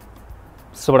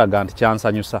 sobola gamba nti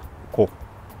kyansanyusa ko,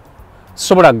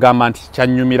 sobola gamba nti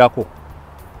kyannyumirako.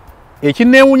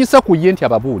 Ekineewuunyisa ku ye nti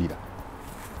ababuulira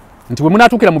nti bwe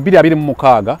munaatuukira mu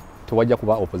 2026 tewajja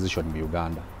kuba opposition mu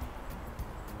Uganda.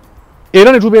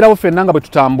 Era ne tubeerawo ffenna nga bwe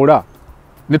tutambula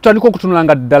ne tutandika okutunula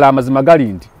nga ddala amazima gali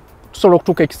nti tusobola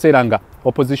okutuuka ekiseera nga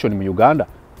opposition mu Uganda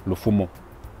lufumo.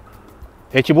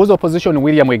 Ekibuuzo opposition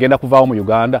William egenda kuvaawo mu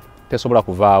Uganda tesobola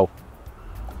kuvaawo.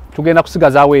 Tugenda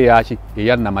kusigazaawo eyaki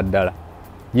eya nnamaddala,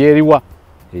 yeeriwa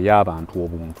ey'abantu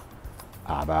obuntu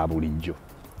aba bulijjo.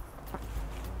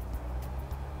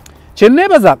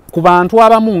 Kyenneebaza ku bantu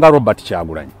abamu nga Robert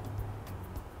Kyagulanyi,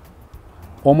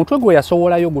 omutwe gwe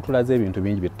yasowolayo gutulaze ebintu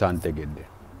bingi bye tutantegedde.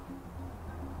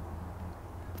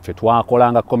 Ffe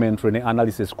twakolanga commentary ne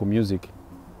analysis ku music,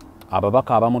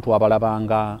 ababaka abamu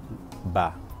twabalabanga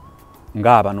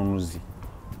ng'abanunuzi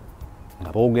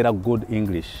nga boogera good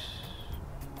English,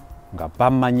 nga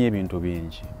bamanyi ebintu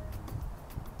bingi.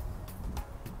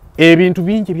 Ebintu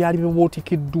bingi byali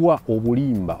bibuutikiddwa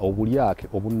obulimba, obulyake,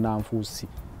 obunnanfuusi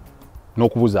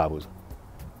n'okubuzaabuza.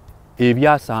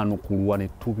 Ebyasaanukulwa ne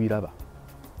tubiraba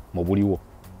mu buliwo.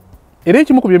 Era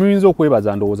ekimu ku bye muyinza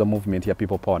okwebaza ndowooza movement ya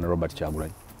People Power ne Robert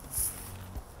Kyagulanyi,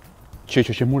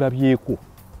 kyekyo kye mulabyeko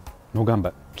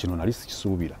n'ogamba kino nali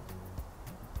sikisuubira.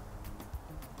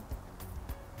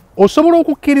 Osobola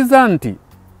okukkiriza nti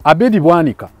Abedi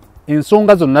Bwanika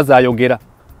ensonga zonna z'ayogera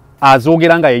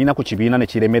azoogera nga yalina ku kibiina ne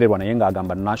kiremererwa, naye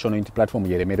ng'agamba National Unity Platform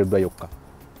yeremereddwa yokka.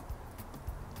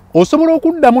 Osobola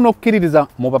okuddamu n'okkiririza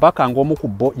mu babaka ng'omu ku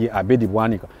bo ye Abedi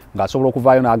Bwanika ng'asobola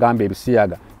okuvaayo n'agamba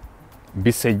ebisiyaga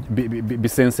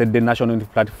bisensedde National Unity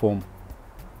Platform.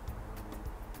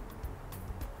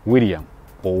 William,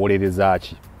 owolereza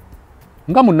ki?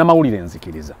 Nga munnamawulire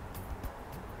nzikiriza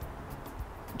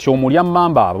ky'omulya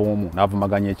mmamba ab'omu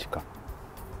n'avumaganya ekika.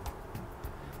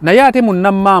 Naye ate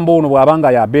munnammamba ono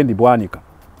bw'abanga ya Abedi Bwanika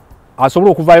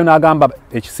asobola okuvaayo n'agamba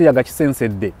ekisiyaga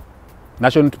kisensedde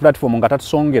National Unity Platform nga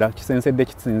tatusongera kisensedde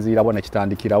kisinziirawa ne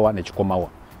kitandikirawa ne kikomawa.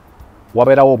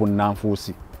 Wabeerawo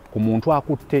obunnanfuusi ku muntu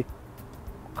akutte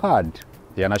card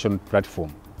ya National Unity Platform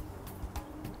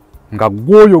nga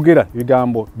gw'oyogera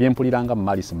ebigambo byempuliranga mu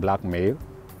malice blackmail.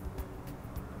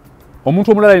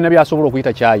 Omuntu omulala alina by'asobola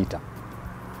okuyita kyayita,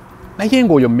 naye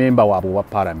ng'oyo memba waabwe owa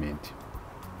Palaamenti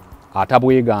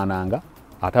atabwegaananga,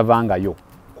 atavangayo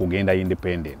kugenda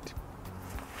independent.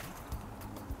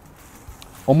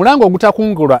 Omulango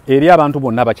ogutakungulwa eri abantu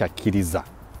bonna bakyakkiriza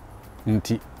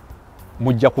nti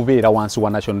mujja kubeera wansi wa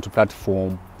National Unity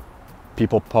Platform,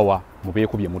 People Power,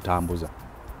 mubeekubye mutambuza.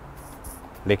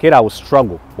 Lekera awo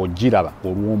struggle ogiraba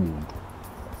olw'omuntu.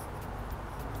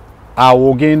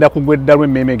 Awo ogenda kugwedda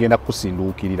lw'emmeeme egenda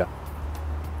kukusinduukirira.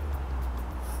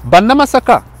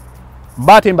 Bannamasaka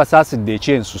baatemba saasidde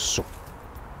ekyensusso.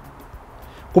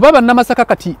 Kuba bannamasaka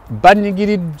kati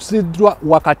banyigiriziddwa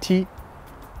wakati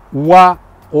wa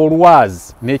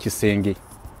Olwazi n'ekisenge.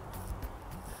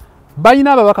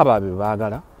 Balina ababaka baabwe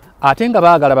baagala, ate nga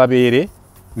baagala babeere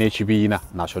n'ekibiina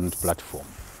National Unity Platform.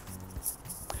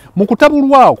 Mu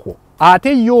kutabulwako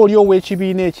ate ye oli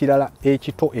ow'ekibiina ekirala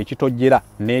ekito ekitojjera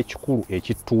n'ekikulu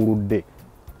ekittuuludde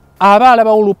aba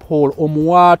alabawo loophole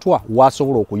omuwaatwa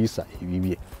w'asobola okuyisa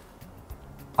ebibye.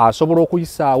 Asobola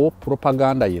okuyisaawo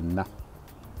propaganda yenna,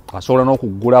 asobola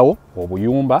n'okuggulawo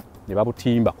obuyumba ne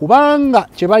babutimba, kubanga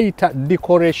kye bayita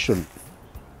decoration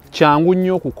kyangu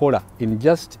nnyo okukola in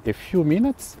just a few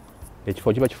minutes.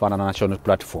 Ekifo kiba kifaanana National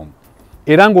Platform,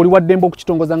 era ng'oli waddembe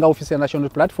okukitongoza nga ofiisi ya National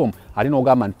Platform alina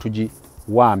ogamba nti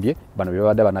tugiwambye bano bye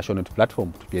babadde ba National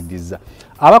Platform tubyeddiza.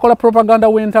 Abakola propaganda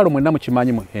w'entalo mwenna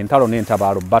mukimanyi, entalo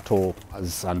n'entabaalo,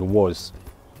 battles and wars.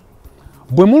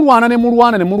 Bwe mulwana ne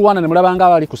mulabanga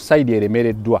abali ku side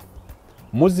eremereddwa,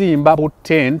 muzimba bu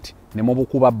tent ne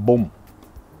mubukuba bomu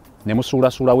ne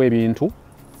musuulasuulawo ebintu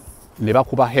ne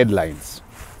bakuba headlines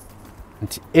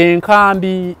nti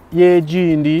enkambi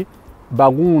y'egindi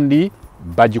bagundi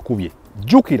bagikubye.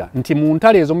 Jjukira nti mu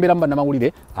ntalo ezo mubeeramu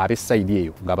bannamawulire ab'essayidi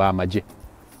eyo nga baamagye.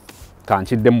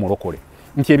 Kankiddemu mulokole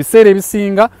nti ebiseera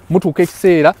ebisinga mutuuka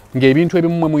ekiseera ng'ebintu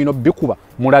ebimu mwino bikuba,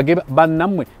 mulage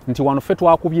bannammwe nti wano ffe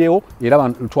twakubyewo era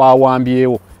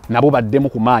twawambyewo, nabo baddemu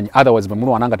ku maanyi, otherwise bwe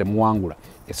mulwana nga temuwangula,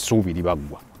 essuubi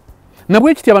libaggwa.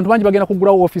 nabwe kiti abantu bangi bagenda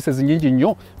kugulawo offices nyingi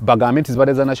nnyo bagambe nti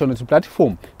zibadde za national unity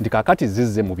platform ndi kakati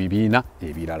zizze mu bibiina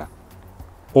ebirala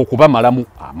okuba malamu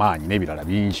amaanyi n'ebirala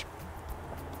bingi.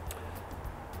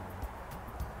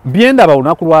 Byendaba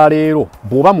olunaku lwa leero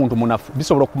bw'oba muntu munafu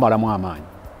bisobola okumalamu amaanyi.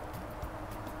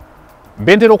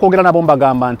 Bentera okwogera nabo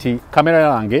mbagamba nti kamera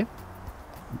yange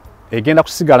egenda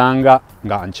kusigala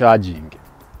nga nchaginge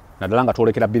naddala nga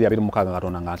twolekera 226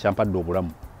 Katonda nga nkyampadde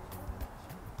obulamu.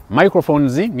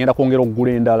 Microphones ngenda kwongera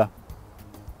okugula endala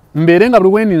mbeere nga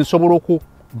buli wendi nsobola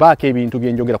okubaako ebintu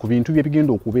bye njogera ku bintu bye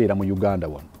bigenda okubeera mu Uganda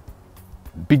wano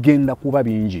bigenda kuba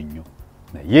bingi nnyo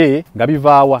naye nga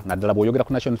bivaawa naddala bw'oyogera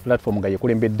ku national platform nga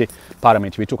yekulembedde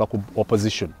Palaamenti bituuka ku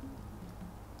opposition.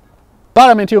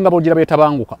 Palaamenti yo nga bw'ogira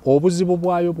beetabanguka obuzibu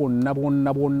bwayo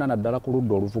bwonna naddala ku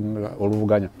ludda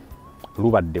oluvuganya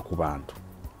lubadde ku bantu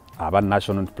aba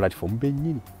national platform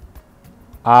bennyini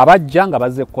abajja nga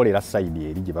bazze kukolera sayidi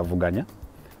eri gye bavuganya,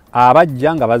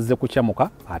 abajja nga bazze kukyamuka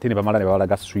ate ne bamala ne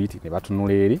babalaga street ne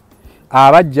batunula eri,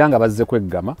 abajja nga bazze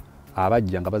kweggama,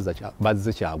 abajja nga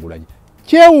bazze Kyagulanyi.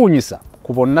 Kyewuunyisa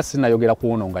ku bonna sinayogera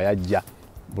ku ono nga yajja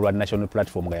bulwa national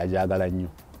platform nga yajagala nnyo.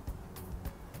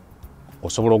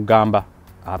 Osobola okugamba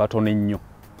abatono ennyo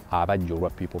abajja olwa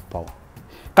people power.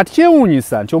 Kati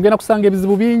kyewuunyisa nti ogenda kusanga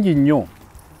ebizibu bingi nnyo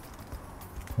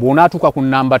bw'onaatuuka ku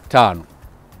namba 5.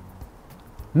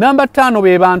 Namba 5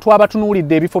 be bantu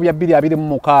abatunuulidde ebifo bya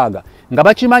 226 nga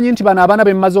bakimanyi nti bano abaana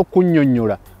be mmaze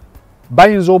okunnyonnyola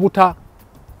bayinza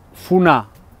obutafuna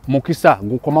mukisa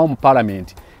gukomawo mu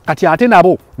Palaamenti. Kati ate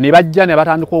nabo ne bajja ne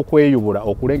batandika okweyubula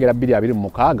okulengera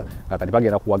 226 nga kati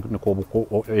bagenda kuwanika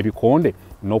ebikonde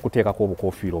n'okuteekako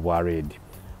obukoofiira obwa red.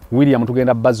 William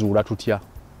tugenda bazuula tutya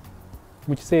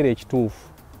mu kiseera ekituufu.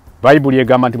 Bayibuli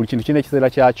egamba nti buli kintu kirina ekiseera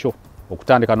kyakyo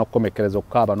okutandika n'okukomekkereza,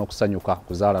 okukaaba n'okusanyuka,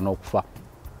 okuzaala n'okufa.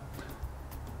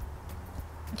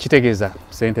 Kitegeeza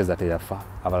sente za teyafa,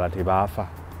 abalala tebaafa.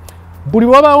 Buli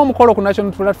wabaawo omukolo ku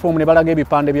national platform ne balaga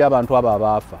ebipande by'abantu abo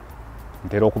abaafa.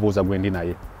 Ntera okubuuza gwe ndi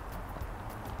naye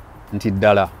nti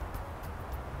ddala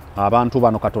abantu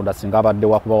bano Katonda singa abadde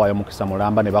wakubawaayo mukisa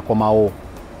mulamba ne bakomawo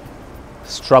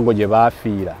struggle gye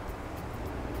baafiira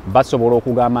basobola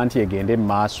okugamba nti egende mu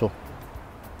maaso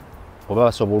oba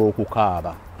basobola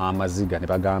okukaaba amaziga ne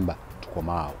bagamba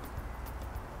tukomaawo.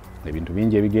 Ebintu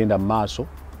bingi ebigenda mu maaso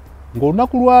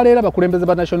ng'olunaku lwaleero abakulembeze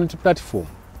ba national unity platform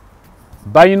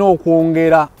balina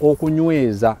okwongera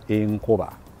okunyweza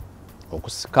enkoba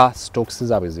okusika stocks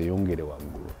zaabwe zeeyongere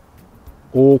waggulu,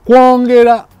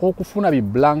 okwongera okufuna bi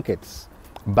blankets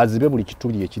bazibe buli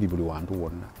kituli ekiri buli wantu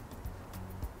wonna.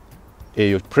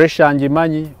 Eyo pressure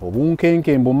ngimanyi,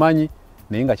 obunkenke mbumanyi,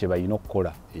 naye nga kye balina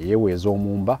okukola eyeweeza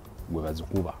omumba gwe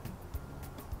bazikuba.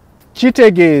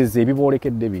 Kitegeeze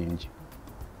ebiboolekedde bingi.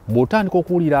 Bw'otandika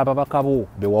okuwulira ababaka bo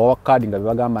bewawa kaadi nga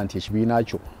bebagamba nti ekibiina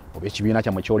kyo oba ekibiina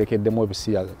kyamwe kyolekeddemu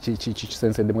ebisiyaga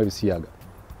kisenseddemu ebisiyaga,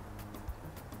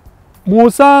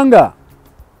 mw'osanga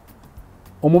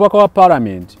omubaka wa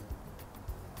Palaamenti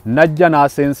najja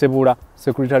n'asensebula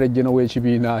Secretary General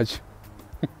w'ekibiina kye.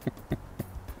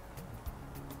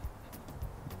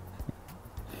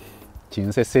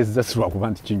 Kinsesezza si lwakuba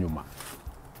nti kinyuma.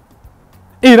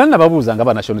 Era nababuuza nga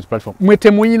ba national unity platform, mwe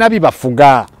temuyina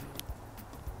bibafuga.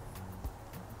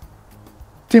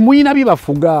 Temuyina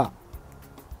bibafuga.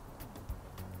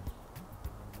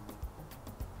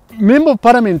 Member of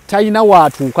Parliament talina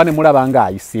waatuuka ne mulaba nga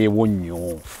ayiseewo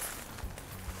nnyo.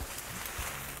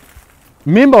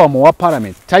 Member wa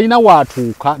Parliament talina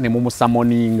waatuuka ne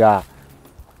mumusamoninga.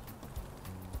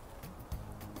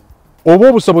 Oba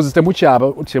obusobozi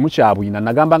temukyabwina.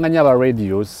 Nagambanga nnyo aba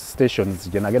radio stations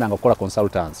gye nagenda nga okukola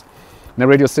consultants ne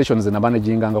radio stations ze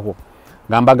nabanagingangako.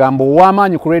 Gamba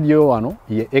ow'amaanyi ku radio wano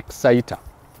ye Exciter.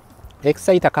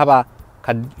 Exciter kaba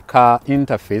ka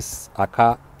interface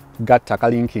gatta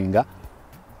kalinkinga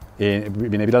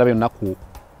bino ebirala byonna ku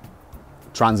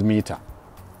transmitter.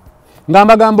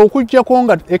 Ngamba okujjako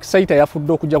nga Exciter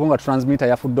yafudde, okujjako nga transmitter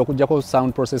yafudde, okujjako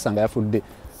sound processor nga yafudde,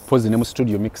 pozi ne mu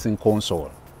studio mixing console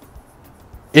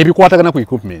ebikwatagana ku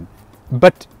equipment,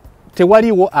 but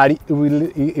tewaliwo ali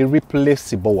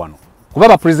irreplaceable wano. Kuba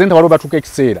ba presenter waliwo batuuka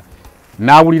ekiseera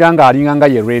n'awulira nga alinga nga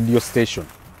ye radio station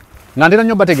nga ndera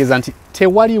nnyo bategeeza nti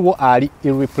tewaliwo ali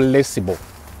irreplaceable.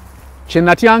 Kye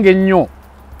natyanga ennyo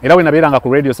era we nabeeranga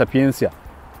ku Radio Sapientia,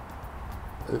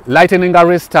 lightning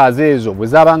arresters ezo bwe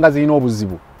zaabanga zirina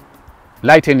obuzibu,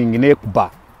 lightning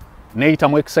neekuba neyita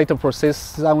mu exciter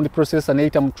process, sound processor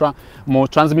neyita mu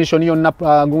transmission yonna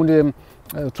gundi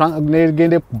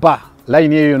negende kuba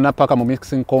line eyo yonna paka mu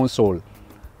mixing console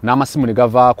n'amasimu ne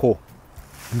gavaako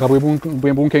nga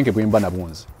bwe bunkenke bwe mba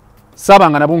nabunzi.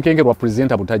 Saabanga nabunkenke lwa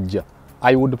presenter butajja.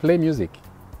 I would play music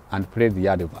and play the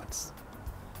adverts.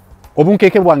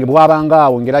 Obunkeke bwange bwabanga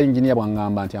awo ngera engineer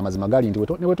bwangamba nti amazima gali nti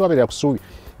ne wetwaberera kusuubi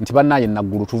nti bannaye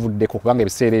naggulu tuvuddeko kubanga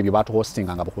ebiseera ebyo baatu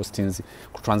hostinga nga hostings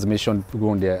ku transmission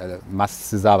gundi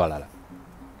massi z'abalala.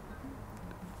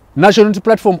 National Unity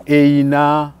Platform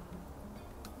eyina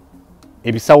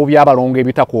ebisawo by'abalongo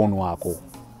ebitakwonwako.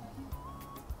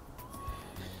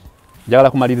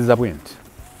 Njagala kumaliriza bwenti.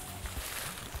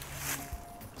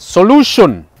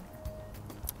 Solution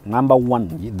number 1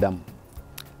 yiddamu.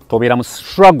 Tobeera mu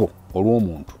struggle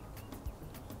olw'omuntu.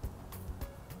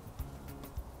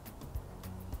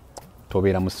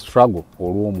 Tobeera mu struggle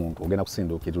olw'omuntu ogenda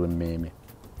kusinduukirirwa emmeeme.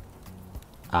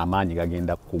 Amaanyi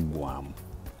gagenda kuggwamu.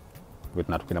 Bwe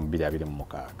tunatukira mu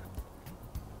 2026.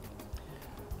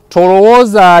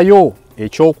 Tolowoozaayo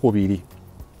ekyokubiri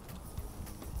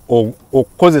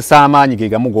okukozesa amaanyi ge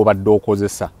gamu g'obadde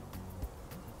okozesa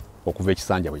okuva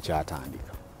ekisanja bwe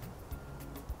kyatandika.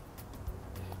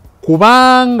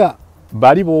 Kubanga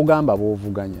bali boogamba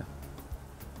boovuganya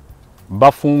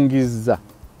bafungizza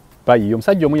bayiyo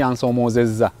omusajja omu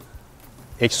yansomoozezza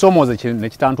ekisomooze ne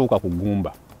kitantuuka ku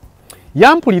ggumba.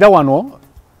 Yampulira wano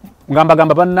ngamba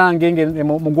bannange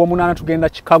mu Gw'omunaana tugenda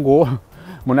Chicago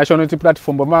mu National Unity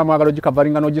Platform bw'omala mwagala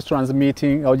ogikavaringa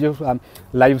n'ogitransmitting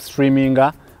live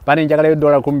streaminga bane njagalayo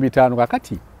 $15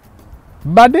 kakati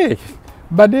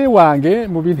bade wange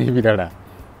mu bino ebirala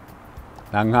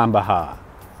naŋŋamba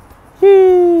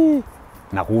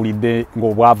nakuwulidde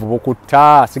ng'obwavu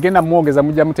bukutta sigenda mwogeza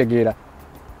mujja mutegeera.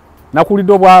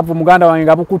 Nakuwulidde obwavu muganda wange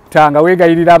nga bukutta nga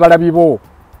weegayirira abalabi bo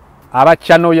aba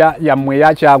channel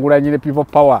yammwe Kyagulanyi ne People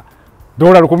Power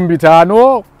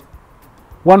 $15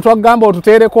 wantu agamba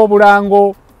otuteereko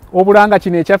obulanga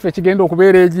kino ekyaffe kigenda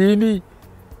okubeera egiini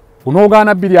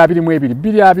unoogaana 2022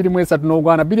 2023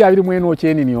 n'ogaana 2024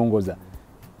 okyeni niyongoza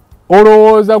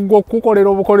olowooza gwe okukolera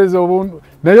obukolezi obuntu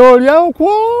naye olyawo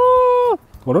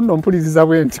olwo nno mpuliriza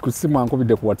bwenti ku simu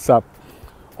ankubidde ku WhatsApp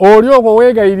oli okwo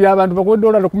weegayirira abantu bakuwe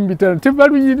 $15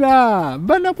 tebaluyina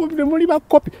banakubire muli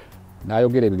bakopi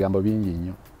n'ayogera ebigambo bingi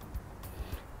nnyo.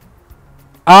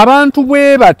 Abantu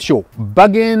bwe batyo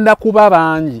bagenda kuba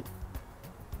bangi.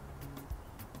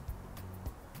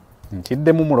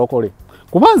 Nkiddemu mulokole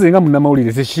kubanze nga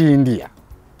munnamawulire tekindya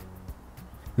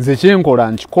nze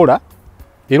kyenkola nkikola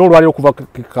era olwali okuva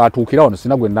katuukira wano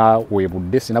sina gwe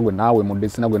naweebudde sina gwe naawemudde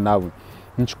sina gwe naawe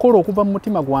nkikola okuva mu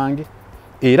mutima gwange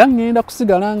era ngenda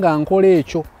kusigala nga nkola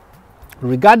ekyo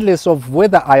regardless of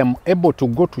whether I am able to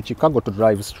go to Chicago to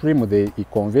live stream the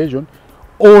convention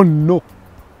or no.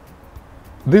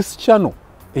 This channel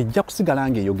ejja kusigala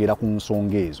nga eyogera ku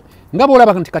nsonga ezo nga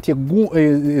bw'olaba nti kati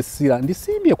essira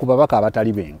ndisimbye ku babaka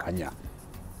abatali benkanya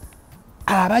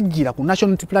abajjira ku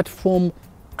National Unity Platform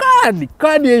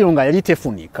kaadi eyo nga yali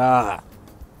tefunika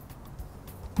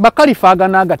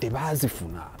bakalifaaganaga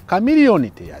tebaazifuna kamiliyoni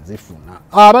teyazifuna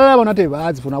abalala bonna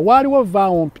tebaazifuna waaliwo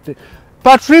vaompite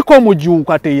Patrico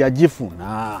Mujuuka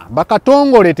teyagifuna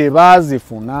bakatongole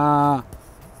tebaazifuna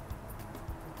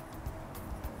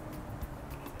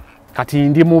kati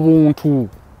ndi mu buntu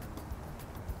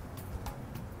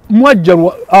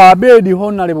mwajjalwa Abedi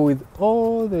honorable with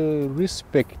all the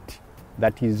respect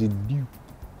that is due.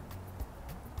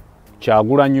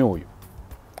 Kyagulanyi oyo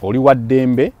oli wa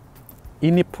ddembe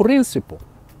in principle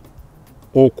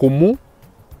okumu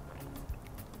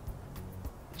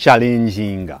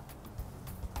challenginga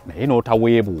naye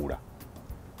n'otaweebuula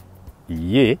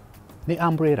ye ne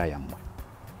umbrella yammwe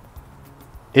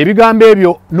ebigambo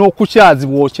ebyo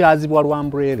n'okukyazibwa lwa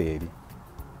umbrella eri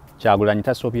Kyagulanyi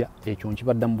tasobya ekyo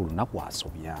nkibaddamu buli lunaku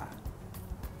asobya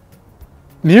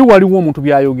naye waliwo omuntu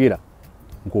byayogera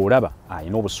ng'olaba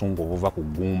ayina obusungu obuva ku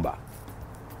ggumba.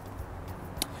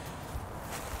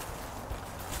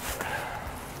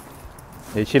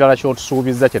 Ekirala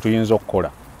ky'otusuubizza kye tuyinza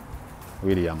okukola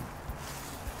William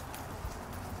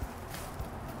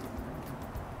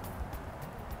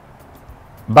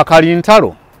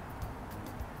Bakalintalo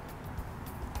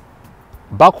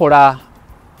bakola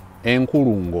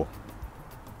enkulungo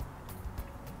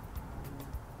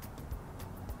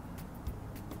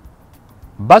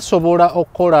basobola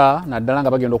okukola naddala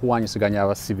nga bagenda okuwanyisiganya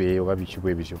abasibe oba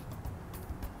bikibwe ebyo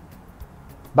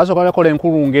basobola okukola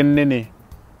enkulungo ennene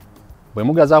bwe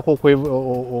mugazaako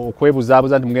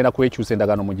okwebuzaabuza nti mugenda kwekyusa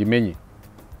endagaano mugimenye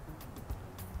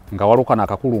nga waluka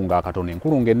n'akakulungo akatono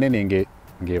enkulungo ennene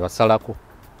ng'ebasalako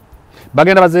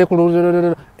bagenda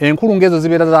bazeekulungo enkulungo ezo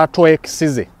zibeera za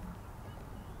twekisize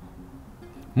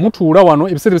mutuula wano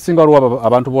ebiseera ebisinga waliwo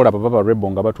abantu boolaba baba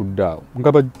rebbo nga batudde awo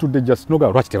nga batudde just noga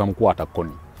lwaki tebamukwata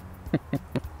kkoni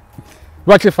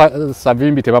lwaki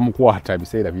Savimbi tebamukwata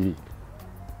ebiseera biri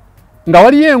nga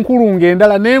waliyo enkulungo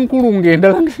endala n'enkulungo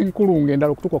endala n'enkulungo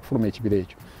endala okutuuka okufuluma ekibira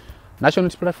ekyo National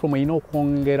Unity Platform erina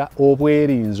okwongera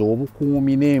obwerinzi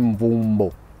obukuumi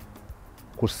n'envumbo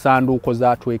ku ssanduuko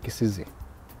zaatwekisize.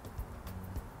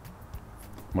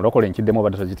 Mulokole nkiddemu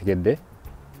obadde togitegedde,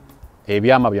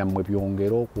 ebyama byammwe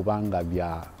byongera okuba nga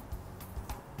bya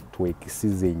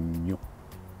twekisize nnyo.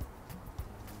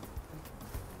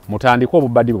 Mutandike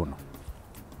obubbadi buno.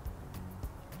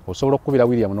 Osobola okukubira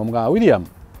William n'omugamba, William,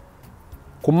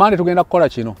 ku Mande tugenda kukola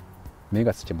kino, naye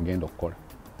nga si kye mugenda okukola.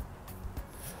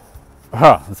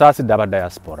 Nsaasidde aba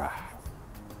diaspora.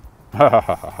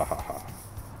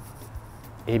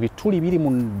 Ebituli biri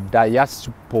mu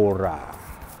diaspora.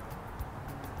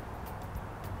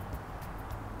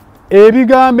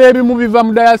 Ebigambo ebimu biva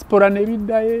mu diaspora ne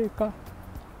biddayo eka.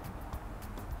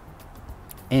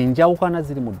 Enjawukana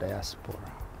ziri mu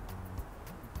diaspora.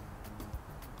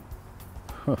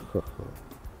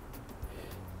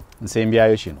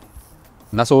 Nsembyayo kino.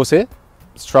 Nasoose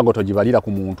struggle togibalira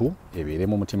ku muntu ebeere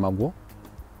mu mutima gwo.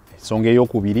 Ensonga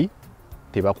ey'okubiri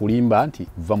tebakulimba nti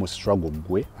va mu struggle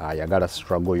gwe ayagala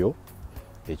struggle yo.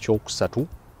 Ekyokusatu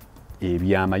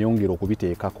ebyama yongera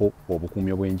okubiteekako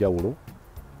obukuumi obw'enjawulo.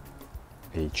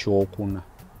 Ekyokuna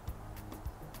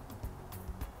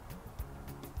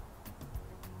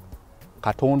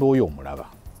Katonda oyo omulaba.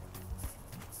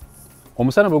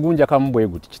 Omusana bwe gunjakamu bwe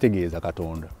guti kitegeeza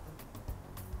Katonda.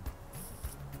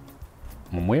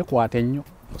 Mumwekwate ennyo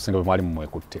okusinga bwe mwali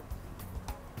mumwekutte.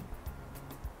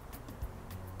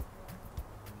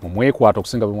 Mumwekwate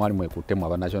okusinga bwe mwali mwekutte mu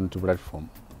aba National Unity Platform.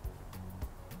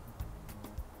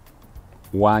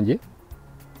 Wanje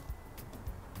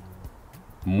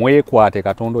mwekwate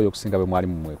Katonda oyo okusinga bwe mwali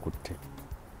mumwekutte.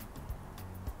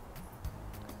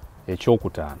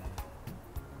 Ekyokutaano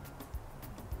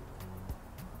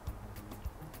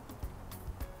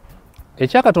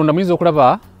ekyakatonda muyinza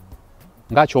okulaba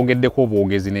nga kyogeddeko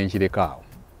obwogezi n'enkirekaawo.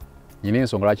 Nyina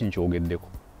ensonga lwaki nkyogeddeko.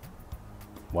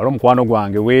 Wali omukwano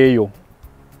gwange weeyo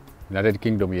United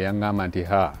Kingdom ye yaŋŋamba nti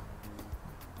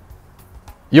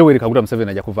Yoweri Kaguta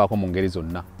Museveni ajja kuvaako mu ngeri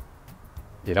zonna,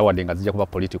 era wadde nga zijja kuba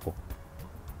political.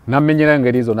 Nammenyera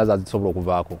engeri zonna zazisobola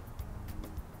okuvaako.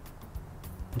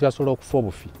 Nti asobola okufa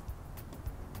obufi.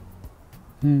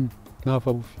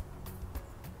 N'afa bufi.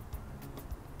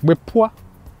 Bwe pwa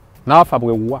n'afa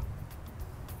bwe wa.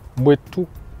 Bwe ttu.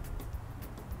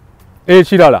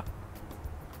 Ekirala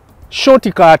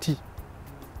shortcut.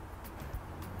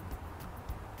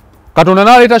 Katonda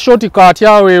n'aleeta shortcut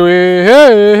awewe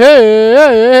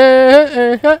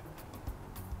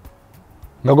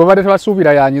nga gwe badde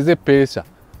tebasuubira yanyize peesa.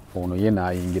 Ono ye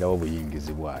n'ayingirawo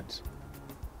buyingizi bw'ati.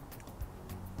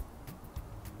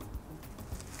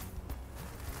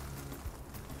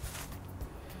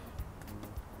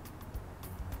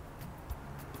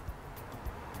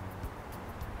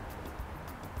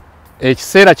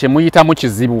 Ekiseera kye muyitamu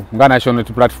kizibu nga National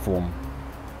Unity Platform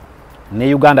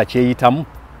ne Uganda kyeyitamu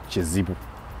kizibu.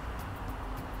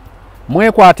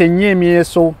 Mwekwate nnyo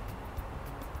emyeso,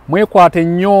 mwekwate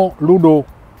nnyo ludo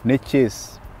ne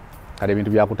chess. Kale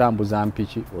ebintu bya kutambuza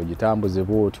mpiki ogitambuze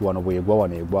bwoti wano bwegwa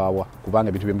wano egwawa kubanga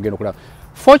ebintu byemugenda okulaba.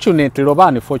 Fortunately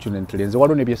robani fortunately nze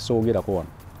waliwo nebyesoogerako wano.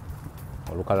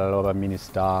 Olukalala lw'aba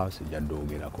minisita sijja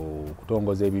ddoogerako,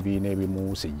 kutongoza ebibiina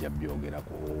ebimu sijja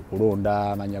byogerako,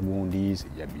 kulonda amanyagundi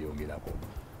sijja byogerako.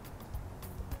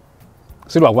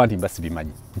 Si lwakuba nti mba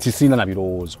sibimanyi, nti sina na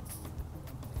birowoozo.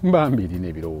 Mba mbirina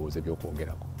ebirowoozo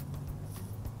ebyokwogerako.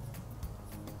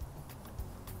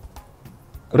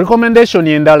 Recommendation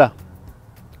endala,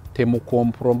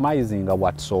 temucompromisinga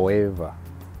whatsoever.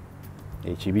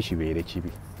 Ekibi kibeere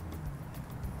kibi.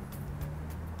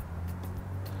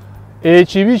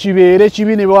 Ekibi kibeere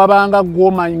kibi ne bwabanga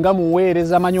gwomanyi nga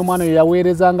muweereza manyi omwana oyo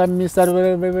yaweerezanga misa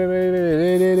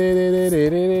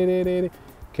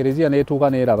Kereziya neetuuka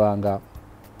neerabanga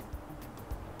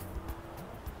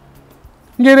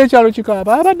ngeri ekyalo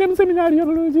kikaaba abadde mu seminaari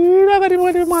obulungi kati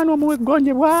mwete mwana omuwe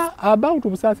gonjebwa. About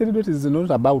busaasiridde is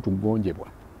not about gonjebwa.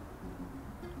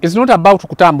 It's not about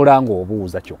kutambula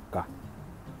ng'obuuza kyokka.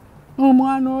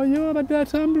 Omwana oyo abadde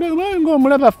atambula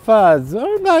ng'omulaba faaza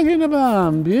ng'agenda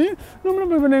bambi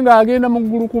n'omulaba ng'agenda mu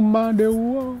ggulu ku Mande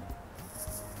wo.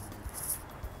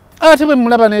 Ate bwe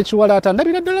mulaba n'ekiwalaata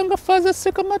ndabira ddala nga faaza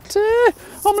Ssekamate,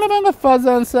 omulaba nga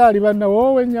faaza Nsaali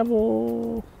bannawo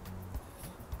ennyabo.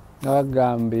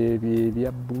 Agamba ebyo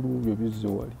ebya bbulu byo bizze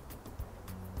wali.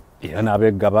 Era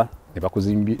n'abeggaba ne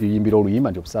bakuziyimbira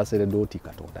oluyimba nti okusaasaredde oti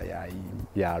Katonda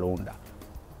yalonda.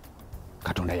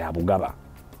 Katonda yabugaba.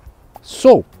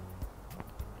 So,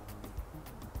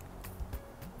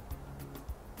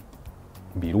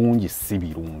 birungi si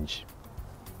birungi.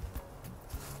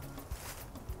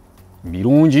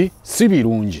 Birungi si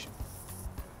birungi.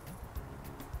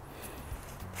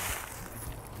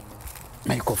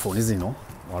 microphone zino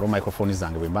waliwo microphone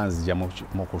zange bwe mba nzija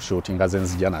mu kushootinga ze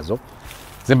nzija nazo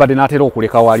ze mbadde naatera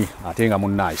okuleka wali ate nga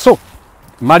munnaayi. So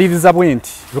maliriza bwe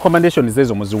nti recommendations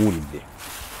ezo muziwulidde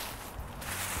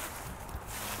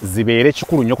zibeere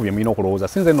kikulu nnyo ku bye mulina okulowooza,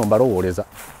 sinze nno mbalowooleza.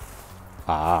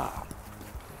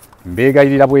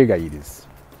 Mbeegayirira bwegayirizi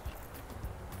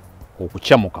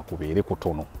okukyamuka kubeere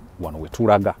kutono wano we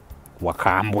tulaga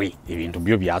wakambwe ebintu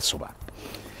byo byasoba.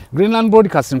 Greenland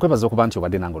Broadcasting nkwebaza okuba nti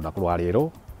obadde nange olunaku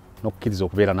lwaleero n'okukkiriza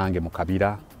okubeera nange mu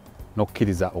kabira,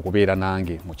 n'okukkiriza okubeera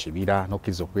nange mu kibira,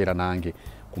 n'okukkiriza okubeera nange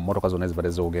ku mmotoka zonna ezibadde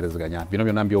zoogerezeganya. Bino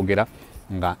byonna mbyogera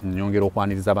nga nnyongera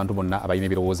okwaniriza abantu bonna abalina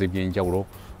ebirowoozo eby'enjawulo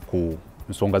ku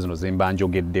nsonga zino ze mba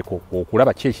njogeddeko,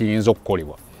 okulaba ki ekiyinza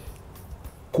okukolebwa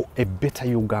ku a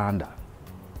better Uganda.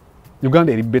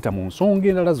 Uganda eri better mu nsonga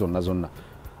endala zonna.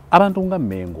 Abantu nga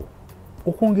Mengo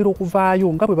okwongera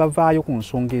okuvaayo nga bwe bavaayo ku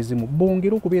nsonga ezimu,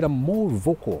 bongera okubeera more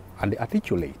vocal and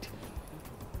articulate.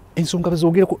 Ensonga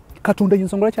bezoogereko Katonda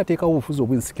y'ensonga lwaki ateekawo obufuzi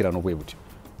obw'ensikirano bwe butyo.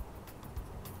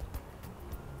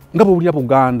 Nga bwe bulya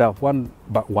Buganda one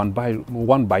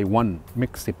by one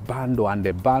makes a bundle and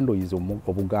a bundle is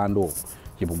Obuganda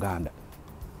ye Buganda.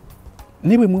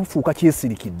 Ne bwe mufuuka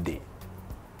kyesirikidde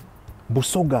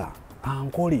Busoga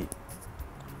Ankole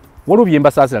waliwo bye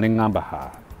mbasaasira ne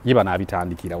ŋŋamba ye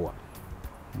banaabitandikirawa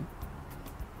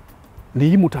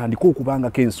naye mutandika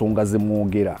okubangako ensonga ze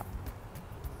mwogera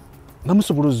nga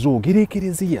musobola ozoogera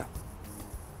ekereziya.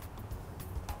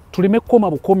 Tuleme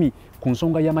kukoma bukomi ku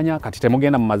nsonga y'amanya kati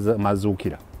temugenda mu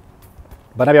mazuukira.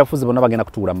 Bannabyabufuzi bonna bagenda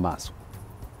kutuula mu maaso.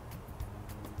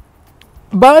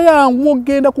 Bayangu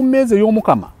ogenda ku mmeeza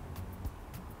ey'Omukama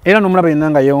era n'omulaba yenna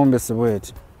nga yeewombese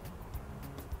bw'eti.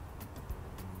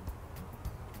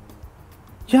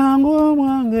 Jango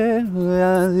mwange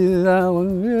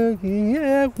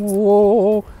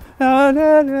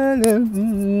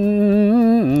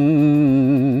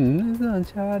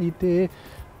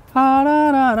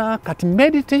kati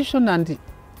meditation and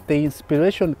the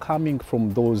inspiration coming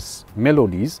from those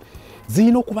melodies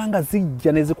zirina okuba nga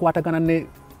zijja ne zikwatagana ne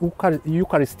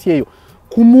Eucharistia eyo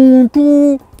ku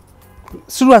muntu,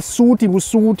 si lwa suuti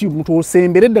busuuti muntu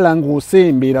osembere ddala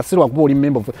ng'osembera, si lwakuba oli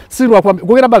member, si lwakuba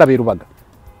gwogera balaba erubaga.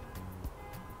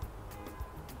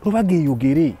 Rubaga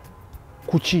eyogere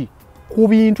kuki ku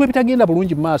bintu ebitagenda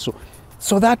bulungi mu maaso,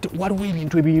 so that waliwo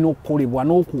ebintu ebirina okukolebwa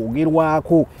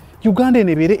n'okwogerwako. Uganda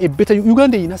enebeere ebbeta.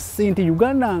 Uganda erina ssente,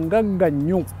 Uganda ngagga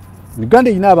nnyo,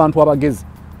 Uganda erina abantu abagezi.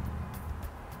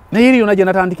 Naye eri yonna gye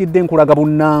natandikidde nkulaga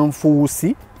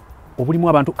bunnanfuusi obulimu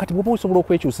abantu. Kati bw'oba osobola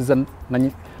okwekyusiza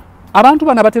abantu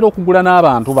bano batera okugula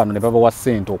n'abantu bano ne babawa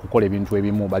ssente okukola ebintu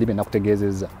ebimu, bali be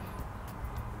nakutegeezezza.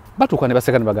 Batuuka ne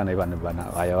baseka ne bagana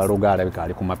bana ayabaloga alabika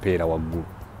ali ku mapeera waggulu.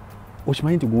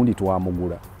 Okimanyi nti gundi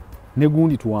twamugula ne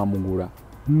gundi twamugula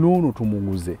noono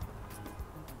tumuguze.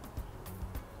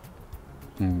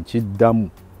 Kiddamu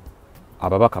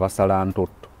ababaka basala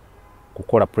ntotto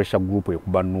kukola pressure group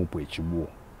ekuba Nuupu ekigwo.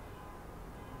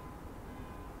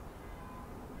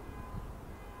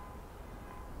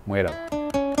 Mwera.